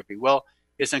chemotherapy. Well,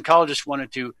 his oncologist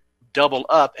wanted to double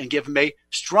up and give him a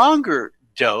stronger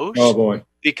dose. Oh, boy.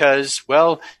 Because,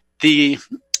 the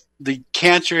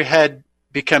cancer had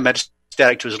become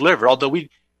metastatic to his liver. Although we'd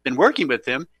been working with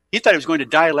him, he thought he was going to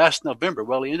die last November.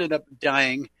 Well, he ended up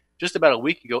dying just about a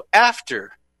week ago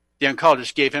after the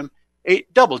oncologist gave him a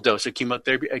double dose of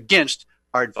chemotherapy against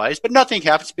our advice. But nothing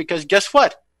happens because guess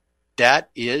what? That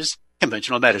is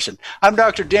conventional medicine. I'm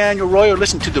Dr. Daniel Royal.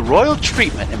 Listen to The Royal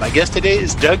Treatment. And my guest today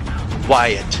is Doug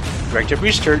Wyatt, Director of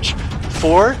Research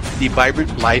for the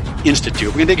Vibrant Life Institute.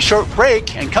 We're going to take a short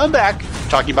break and come back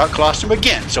talking about colostrum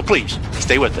again. So please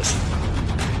stay with us.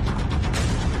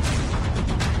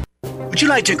 Would you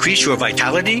like to increase your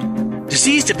vitality?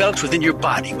 Disease develops within your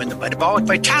body when the metabolic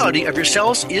vitality of your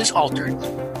cells is altered.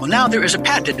 Well, now there is a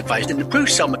patented device that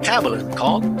improves cell metabolism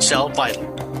called Cell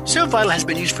Vital. Cell Vital has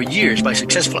been used for years by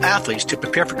successful athletes to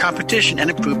prepare for competition and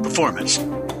improve performance.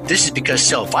 This is because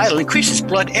Cell Vital increases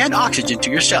blood and oxygen to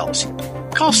your cells.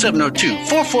 Call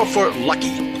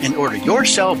 702-444-LUCKY and order your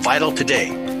Cell Vital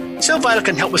today. Cell Vital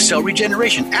can help with cell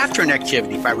regeneration after an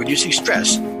activity by reducing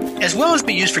stress, as well as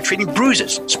be used for treating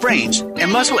bruises, sprains,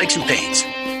 and muscle aches and pains.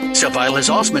 Cell Vital has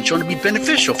also been shown to be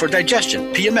beneficial for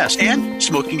digestion, PMS, and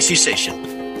smoking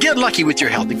cessation. Get lucky with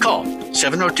your health and call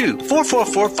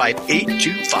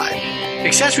 702-444-5825.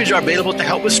 Accessories are available to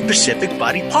help with specific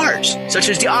body parts, such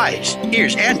as the eyes,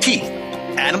 ears, and teeth.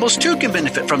 Animals, too, can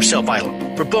benefit from Cell Vital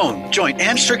for bone, joint,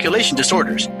 and circulation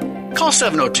disorders. Call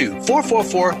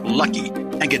 702-444-LUCKY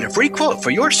and get a free quote for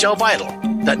your Cell Vital.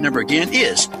 That number again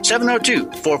is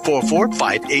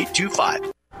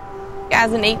 702-444-5825.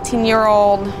 As an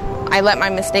 18-year-old, I let my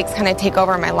mistakes kind of take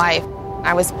over my life.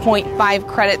 I was 0.5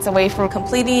 credits away from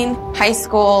completing high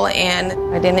school, and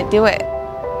I didn't do it.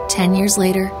 10 years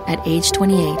later, at age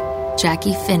 28,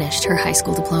 Jackie finished her high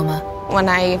school diploma. When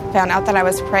I found out that I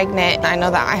was pregnant, I know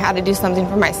that I had to do something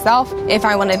for myself if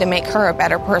I wanted to make her a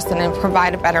better person and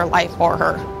provide a better life for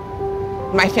her.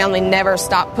 My family never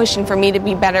stopped pushing for me to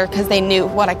be better because they knew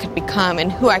what I could become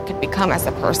and who I could become as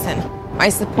a person. My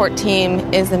support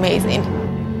team is amazing.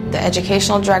 The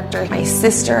educational director, my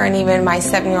sister, and even my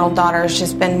 7-year-old daughter has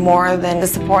just been more than the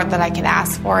support that I could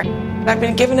ask for. I've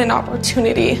been given an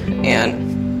opportunity,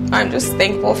 and I'm just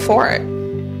thankful for it.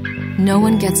 No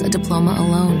one gets a diploma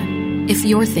alone. If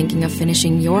you're thinking of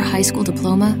finishing your high school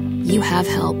diploma, you have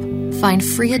help. Find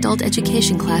free adult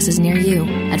education classes near you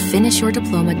at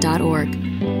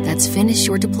finishyourdiploma.org. That's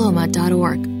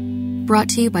finishyourdiploma.org. Brought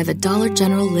to you by the Dollar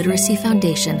General Literacy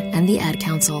Foundation and the Ad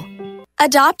Council.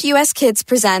 Adopt US Kids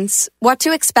presents What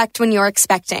to Expect When You're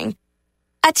Expecting.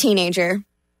 A teenager,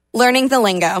 Learning the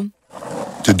lingo.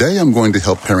 Today I'm going to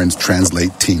help parents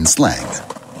translate teen slang.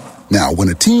 Now, when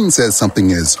a teen says something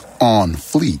is on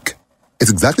fleek, it's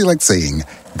exactly like saying,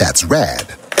 that's rad.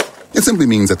 It simply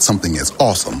means that something is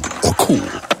awesome or cool.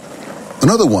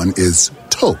 Another one is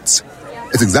totes.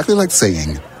 It's exactly like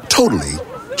saying, totally,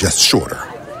 just shorter.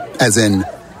 As in,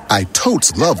 I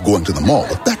totes love going to the mall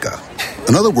with Becca.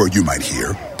 Another word you might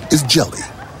hear is jelly.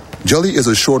 Jelly is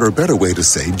a shorter, better way to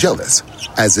say jealous.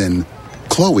 As in,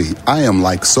 Chloe, I am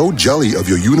like so jelly of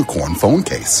your unicorn phone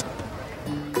case.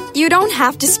 You don't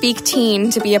have to speak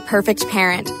teen to be a perfect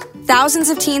parent. Thousands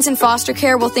of teens in foster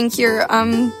care will think you're,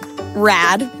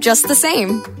 rad just the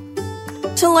same.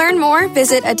 To learn more,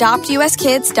 visit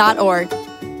adoptuskids.org.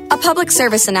 A public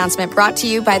service announcement brought to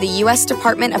you by the U.S.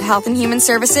 Department of Health and Human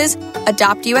Services,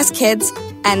 Adopt U.S. Kids,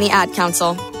 and the Ad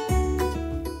Council.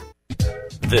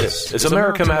 This is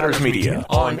America Matters Media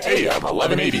on AM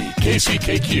 1180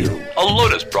 KCKQ, a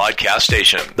Lotus broadcast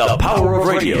station. The power of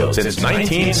radio since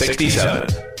 1967.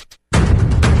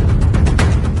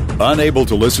 Unable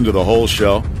to listen to the whole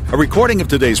show? A recording of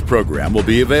today's program will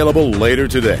be available later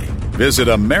today. Visit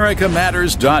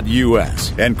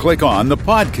americamatters.us and click on the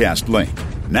podcast link.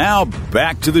 Now,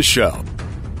 back to the show.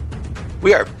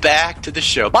 We are back to the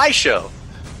show. My show,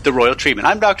 The Royal Treatment.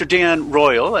 I'm Dr. Dan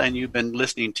Royal, and you've been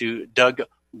listening to Doug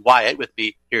Wyatt with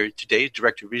me here today,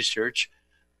 Director of Research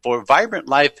for Vibrant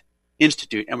Life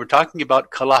Institute, and we're talking about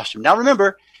colostrum. Now,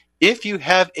 remember, if you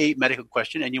have a medical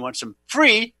question and you want some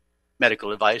free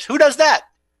medical advice, who does that?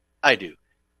 I do.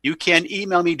 You can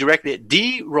email me directly at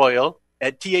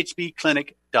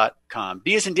droyal@thbclinic.com.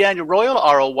 D as in Daniel Royal,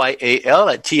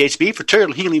 ROYAL at THB for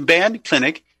Turtle Healing Band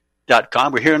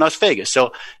Clinic.com. We're here in Las Vegas,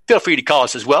 so feel free to call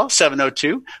us as well,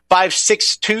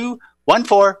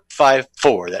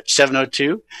 702-562-1454. That's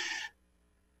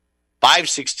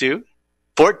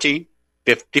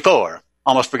 702-562-1454.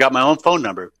 Almost forgot my own phone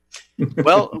number.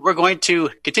 Well, we're going to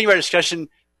continue our discussion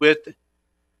with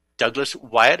Douglas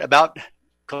Wyatt about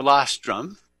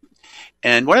colostrum.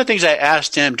 And one of the things I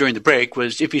asked him during the break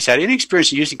was if he's had any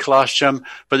experience in using colostrum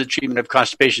for the treatment of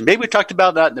constipation. Maybe we talked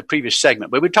about that in the previous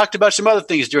segment, but we talked about some other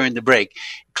things during the break.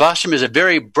 Colostrum is a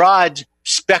very broad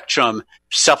spectrum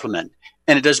supplement,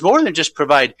 and it does more than just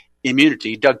provide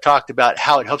immunity. Doug talked about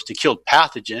how it helps to kill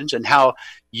pathogens and how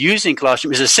using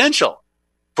colostrum is essential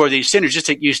for the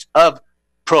synergistic use of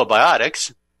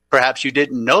probiotics. Perhaps you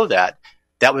didn't know that.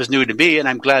 That was new to me, and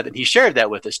I'm glad that he shared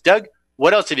that with us. Doug,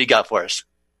 what else have you got for us?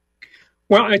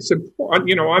 Well, it's important.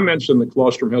 You know, I mentioned that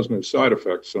colostrum has no side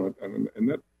effects, and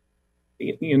that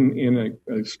in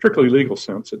a strictly legal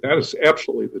sense, that is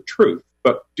absolutely the truth.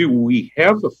 But do we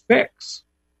have effects,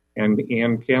 and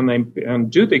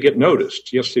do they get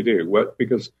noticed? Yes, they do.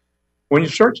 Because when you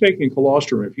start taking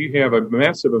colostrum, if you have a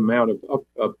massive amount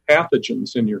of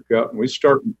pathogens in your gut, and we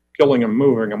start killing them,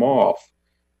 moving them off,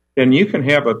 then you can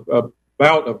have a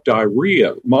bout of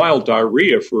diarrhea, mild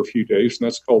diarrhea for a few days, and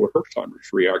that's called a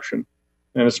Herxheimer's reaction.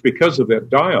 And it's because of that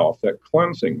die-off, that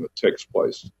cleansing that takes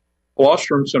place.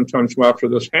 Colostrum, sometimes after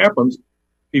this happens,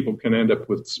 people can end up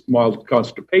with mild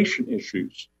constipation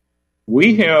issues.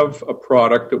 We have a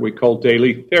product that we call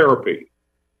Daily Therapy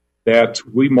that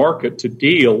we market to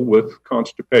deal with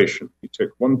constipation. You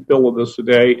take one pill of this a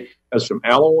day, has some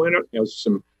aloe in it, has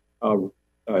some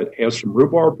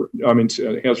rhubarb,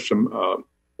 has some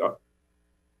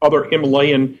other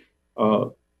Himalayan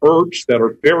herbs that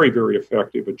are very, very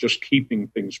effective at just keeping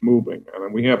things moving. I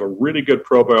mean, we have a really good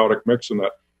probiotic mix in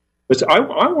that. But I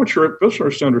want your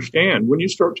listeners to understand, when you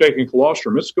start taking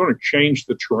colostrum, it's going to change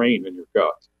the terrain in your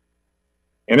gut.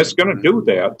 And it's going to do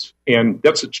that, and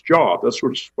that's its job. That's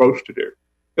what it's supposed to do.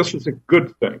 This is a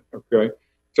good thing, okay?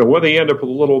 So whether you end up with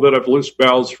a little bit of loose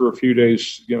bowels for a few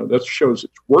days, that shows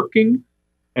it's working.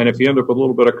 And if you end up with a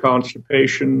little bit of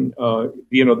constipation,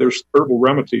 there's herbal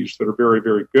remedies that are very,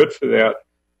 very good for that,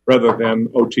 rather than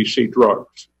OTC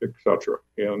drugs, etc.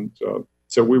 And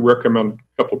so we recommend a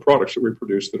couple of products that we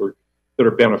produce that are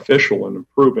beneficial in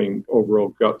improving overall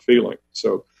gut feeling.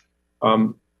 So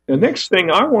the next thing,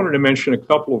 I wanted to mention a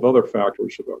couple of other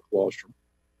factors about colostrum.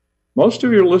 Most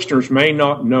of your listeners may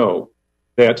not know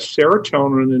that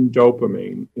serotonin and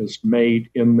dopamine is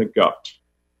made in the gut.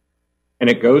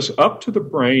 And it goes up to the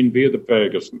brain via the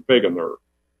vagus nerve.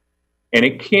 And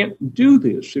it can't do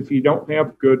this if you don't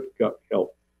have good gut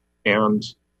health. And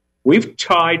we've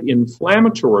tied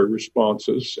inflammatory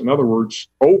responses, in other words,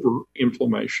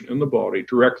 over-inflammation in the body,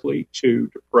 directly to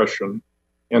depression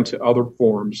and to other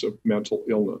forms of mental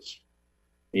illness.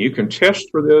 And you can test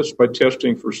for this by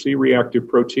testing for C-reactive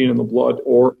protein in the blood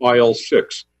or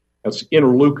IL-6. That's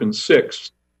interleukin-6.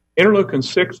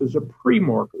 Interleukin-6 is a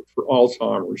pre-marker for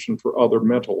Alzheimer's and for other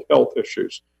mental health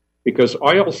issues. because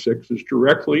IL-6 is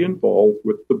directly involved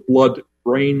with the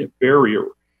blood-brain barrier.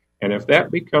 And if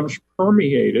that becomes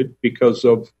permeated because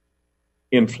of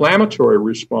inflammatory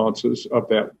responses of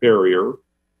that barrier,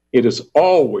 it is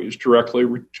always directly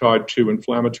tied to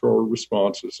inflammatory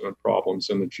responses and problems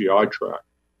in the GI tract.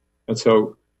 And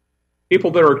so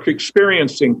people that are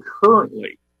experiencing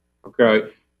currently,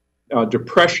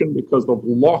 depression because of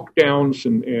lockdowns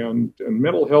and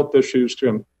mental health issues,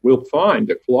 will find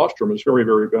that colostrum is very,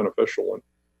 very beneficial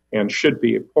and should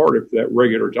be a part of that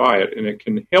regular diet, and it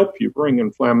can help you bring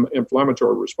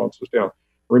inflammatory responses down.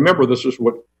 Remember, this is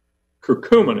what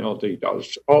curcumin LD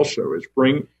does also, is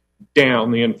bring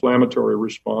down the inflammatory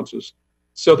responses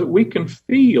so that we can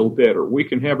feel better, we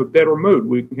can have a better mood,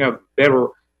 we can have better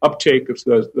uptake of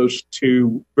those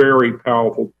two very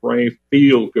powerful brain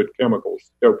feel-good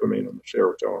chemicals, dopamine and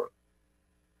serotonin.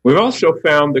 We've also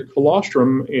found that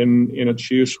colostrum in its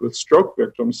use with stroke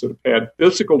victims that have had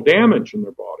physical damage in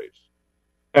their bodies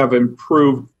have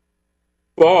improved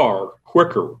far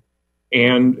quicker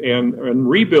and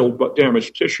rebuild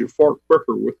damaged tissue far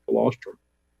quicker with colostrum.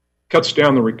 Cuts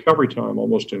down the recovery time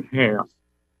almost in half.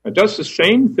 It does the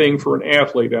same thing for an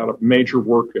athlete out of major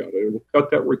workout. It will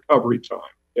cut that recovery time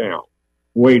down,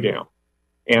 way down,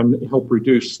 and help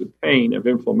reduce the pain of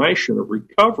inflammation of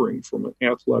recovering from an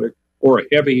athletic or a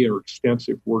heavy or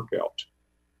extensive workout.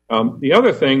 The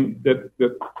other thing that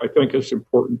I think is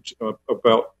important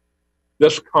about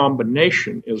this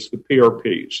combination is the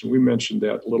PRPs. We mentioned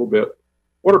that a little bit.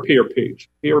 What are PRPs?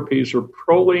 PRPs are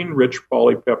proline-rich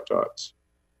polypeptides.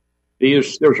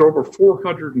 There's over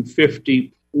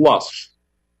 450 plus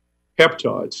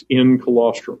peptides in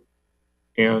colostrum.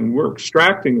 And we're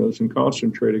extracting those and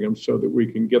concentrating them so that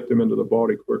we can get them into the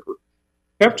body quicker.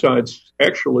 Peptides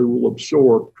actually will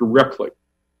absorb directly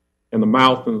in the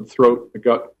mouth and the throat, the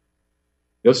gut.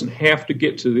 It doesn't have to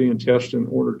get to the intestine in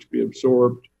order to be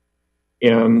absorbed.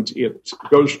 And it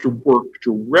goes to work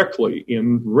directly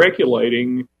in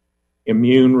regulating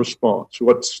immune response.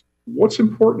 What's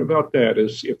important about that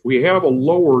is if we have a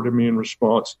lowered immune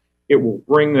response, it will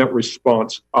bring that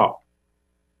response up.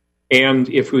 And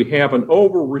if we have an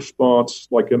over-response,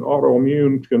 like in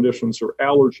autoimmune conditions or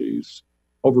allergies,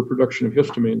 overproduction of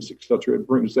histamines, etc., it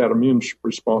brings that immune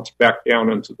response back down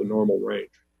into the normal range.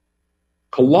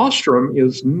 Colostrum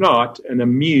is not an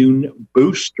immune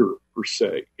booster per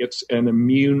se. It's an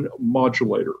immune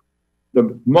modulator,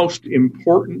 the most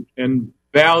important and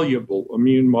valuable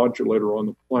immune modulator on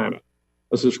the planet.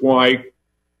 This is why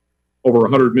over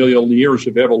 100 million years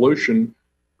of evolution,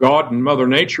 God and Mother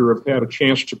Nature have had a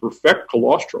chance to perfect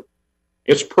colostrum.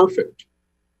 It's perfect.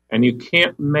 And you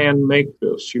can't man-make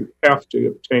this. You have to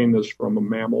obtain this from a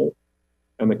mammal.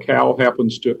 And the cow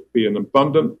happens to be an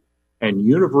abundant and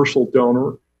universal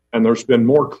donor. And there's been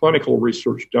more clinical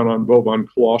research done on bovine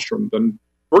colostrum than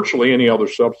virtually any other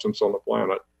substance on the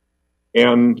planet.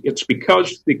 And it's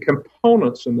because the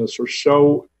components in this are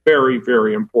so very,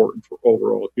 very important for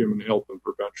overall human health and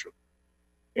prevention.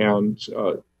 And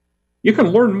you can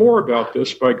learn more about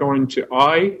this by going to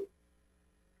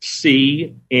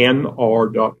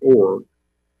icnr.org.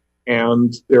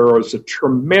 And there is a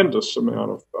tremendous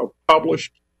amount of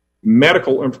published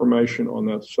medical information on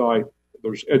that site.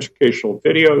 There's educational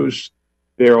videos.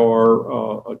 There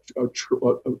are a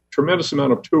tremendous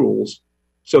amount of tools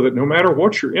so that no matter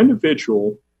what your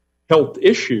individual health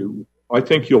issue, I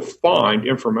think you'll find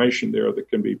information there that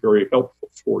can be very helpful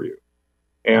for you.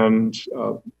 And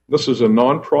this is a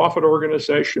nonprofit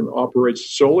organization, operates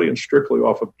solely and strictly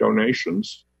off of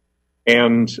donations.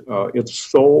 And its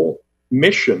sole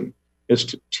mission is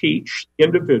to teach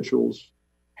individuals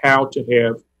how to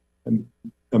have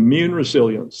immune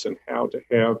resilience and how to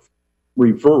have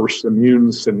reverse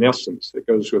immune senescence that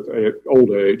goes with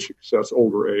old age,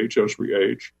 older age as we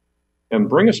age, and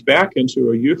bring us back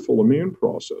into a youthful immune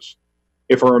process.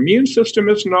 If our immune system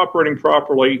isn't operating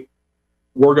properly,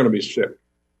 we're going to be sick.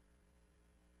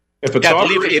 If it's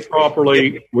operating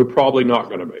properly, we're probably not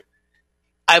going to be.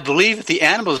 I believe if the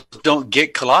animals don't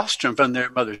get colostrum from their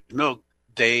mother's milk,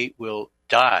 they will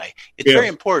die. It's very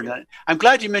important. I'm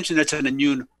glad you mentioned it's an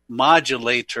immune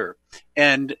modulator,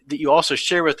 and that you also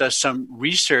share with us some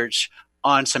research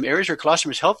on some areas where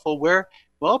colostrum is helpful where,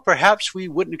 well, perhaps we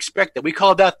wouldn't expect that. We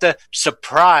call that the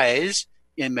surprise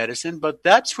in medicine, but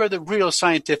that's where the real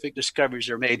scientific discoveries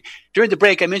are made. During the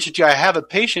break, I mentioned to you I have a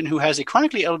patient who has a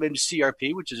chronically elevated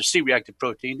CRP, which is a C-reactive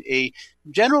protein, a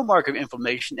general marker of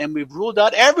inflammation, and we've ruled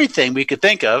out everything we could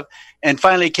think of, and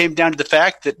finally came down to the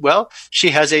fact that, well, she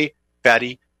has a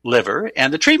fatty liver,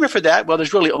 and the treatment for that, well,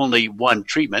 there's really only one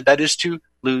treatment, that is to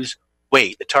lose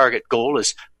weight. The target goal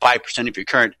is 5% of your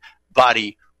current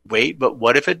body weight, but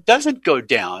what if it doesn't go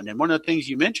down? And one of the things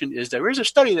you mentioned is there is a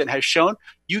study that has shown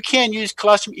you can use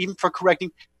colostrum even for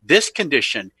correcting this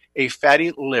condition, a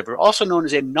fatty liver, also known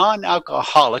as a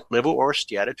non-alcoholic liver or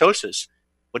steatosis.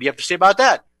 What do you have to say about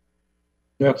that?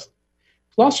 Yes.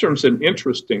 Colostrum has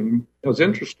interesting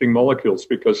molecules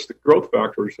because the growth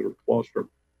factors that are colostrum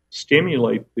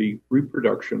stimulate the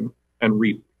reproduction and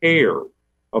repair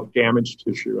of damaged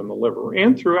tissue in the liver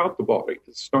and throughout the body.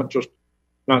 It's not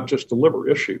just a liver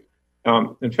issue.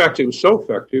 In fact, it was so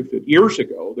effective that years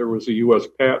ago there was a U.S.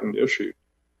 patent issued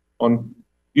on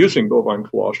using bovine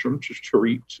colostrum to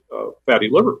treat fatty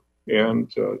liver,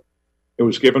 and it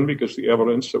was given because the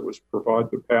evidence that was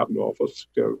provided to the patent office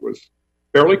was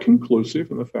fairly conclusive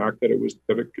in the fact that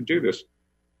it could do this.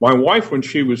 My wife, when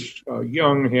she was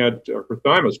young, had her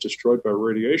thymus destroyed by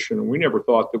radiation, and we never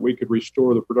thought that we could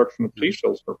restore the production of T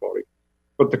cells in her body.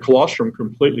 But the colostrum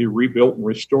completely rebuilt and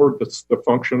restored the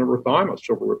function of her thymus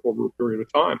over a period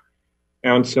of time.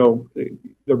 And so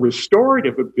the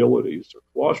restorative abilities of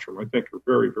colostrum, I think, are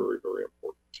very, very, very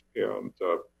important.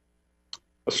 And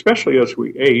especially as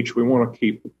we age, we want to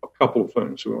keep a couple of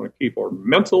things. We want to keep our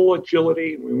mental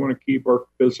agility, and we want to keep our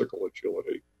physical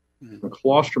agility. Mm-hmm. And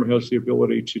colostrum has the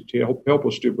ability to help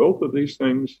us do both of these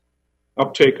things.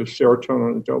 Uptake of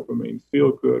serotonin and dopamine,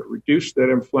 feel good, reduce that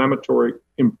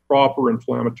improper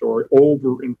inflammatory,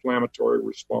 over-inflammatory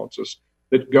responses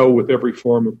that go with every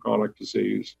form of chronic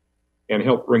disease, and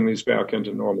help bring these back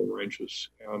into normal ranges.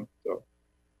 And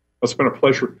it's been a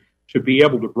pleasure to be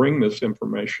able to bring this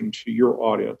information to your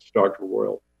audience, Dr.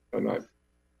 Royal. And I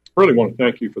really want to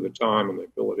thank you for the time and the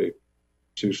ability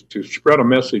to spread a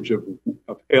message of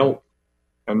health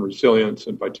and resilience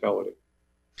and vitality.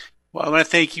 Well, I want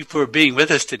to thank you for being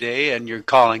with us today, and you're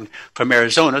calling from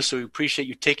Arizona, so we appreciate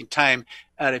you taking time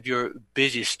out of your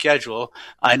busy schedule.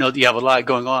 I know that you have a lot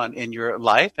going on in your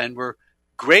life, and we're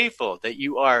grateful that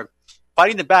you are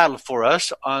fighting the battle for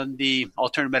us on the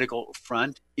alternative medical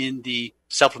front in the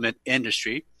supplement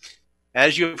industry.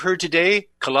 As you have heard today,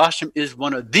 colostrum is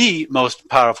one of the most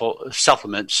powerful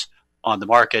supplements on the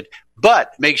market,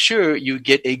 but make sure you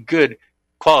get a good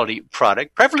quality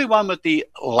product, preferably one with the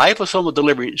liposomal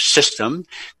delivery system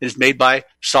that is made by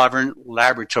Sovereign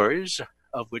Laboratories,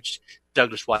 of which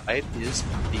Douglas White is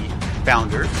the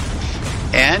founder.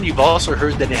 And you've also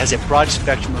heard that it has a broad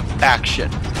spectrum of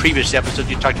action. In the previous episode,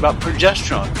 you talked about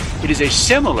progesterone. It is a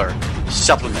similar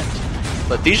supplement,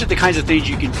 but these are the kinds of things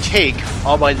you can take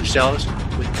all by themselves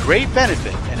with great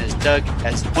benefit, and as Doug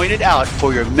has pointed out,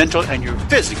 for your mental and your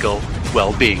physical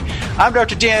well-being. I'm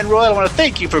Dr. Dan Royal. I want to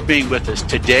thank you for being with us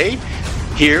today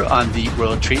here on the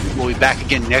Royal Treatment. We'll be back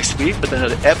again next week with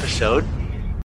another episode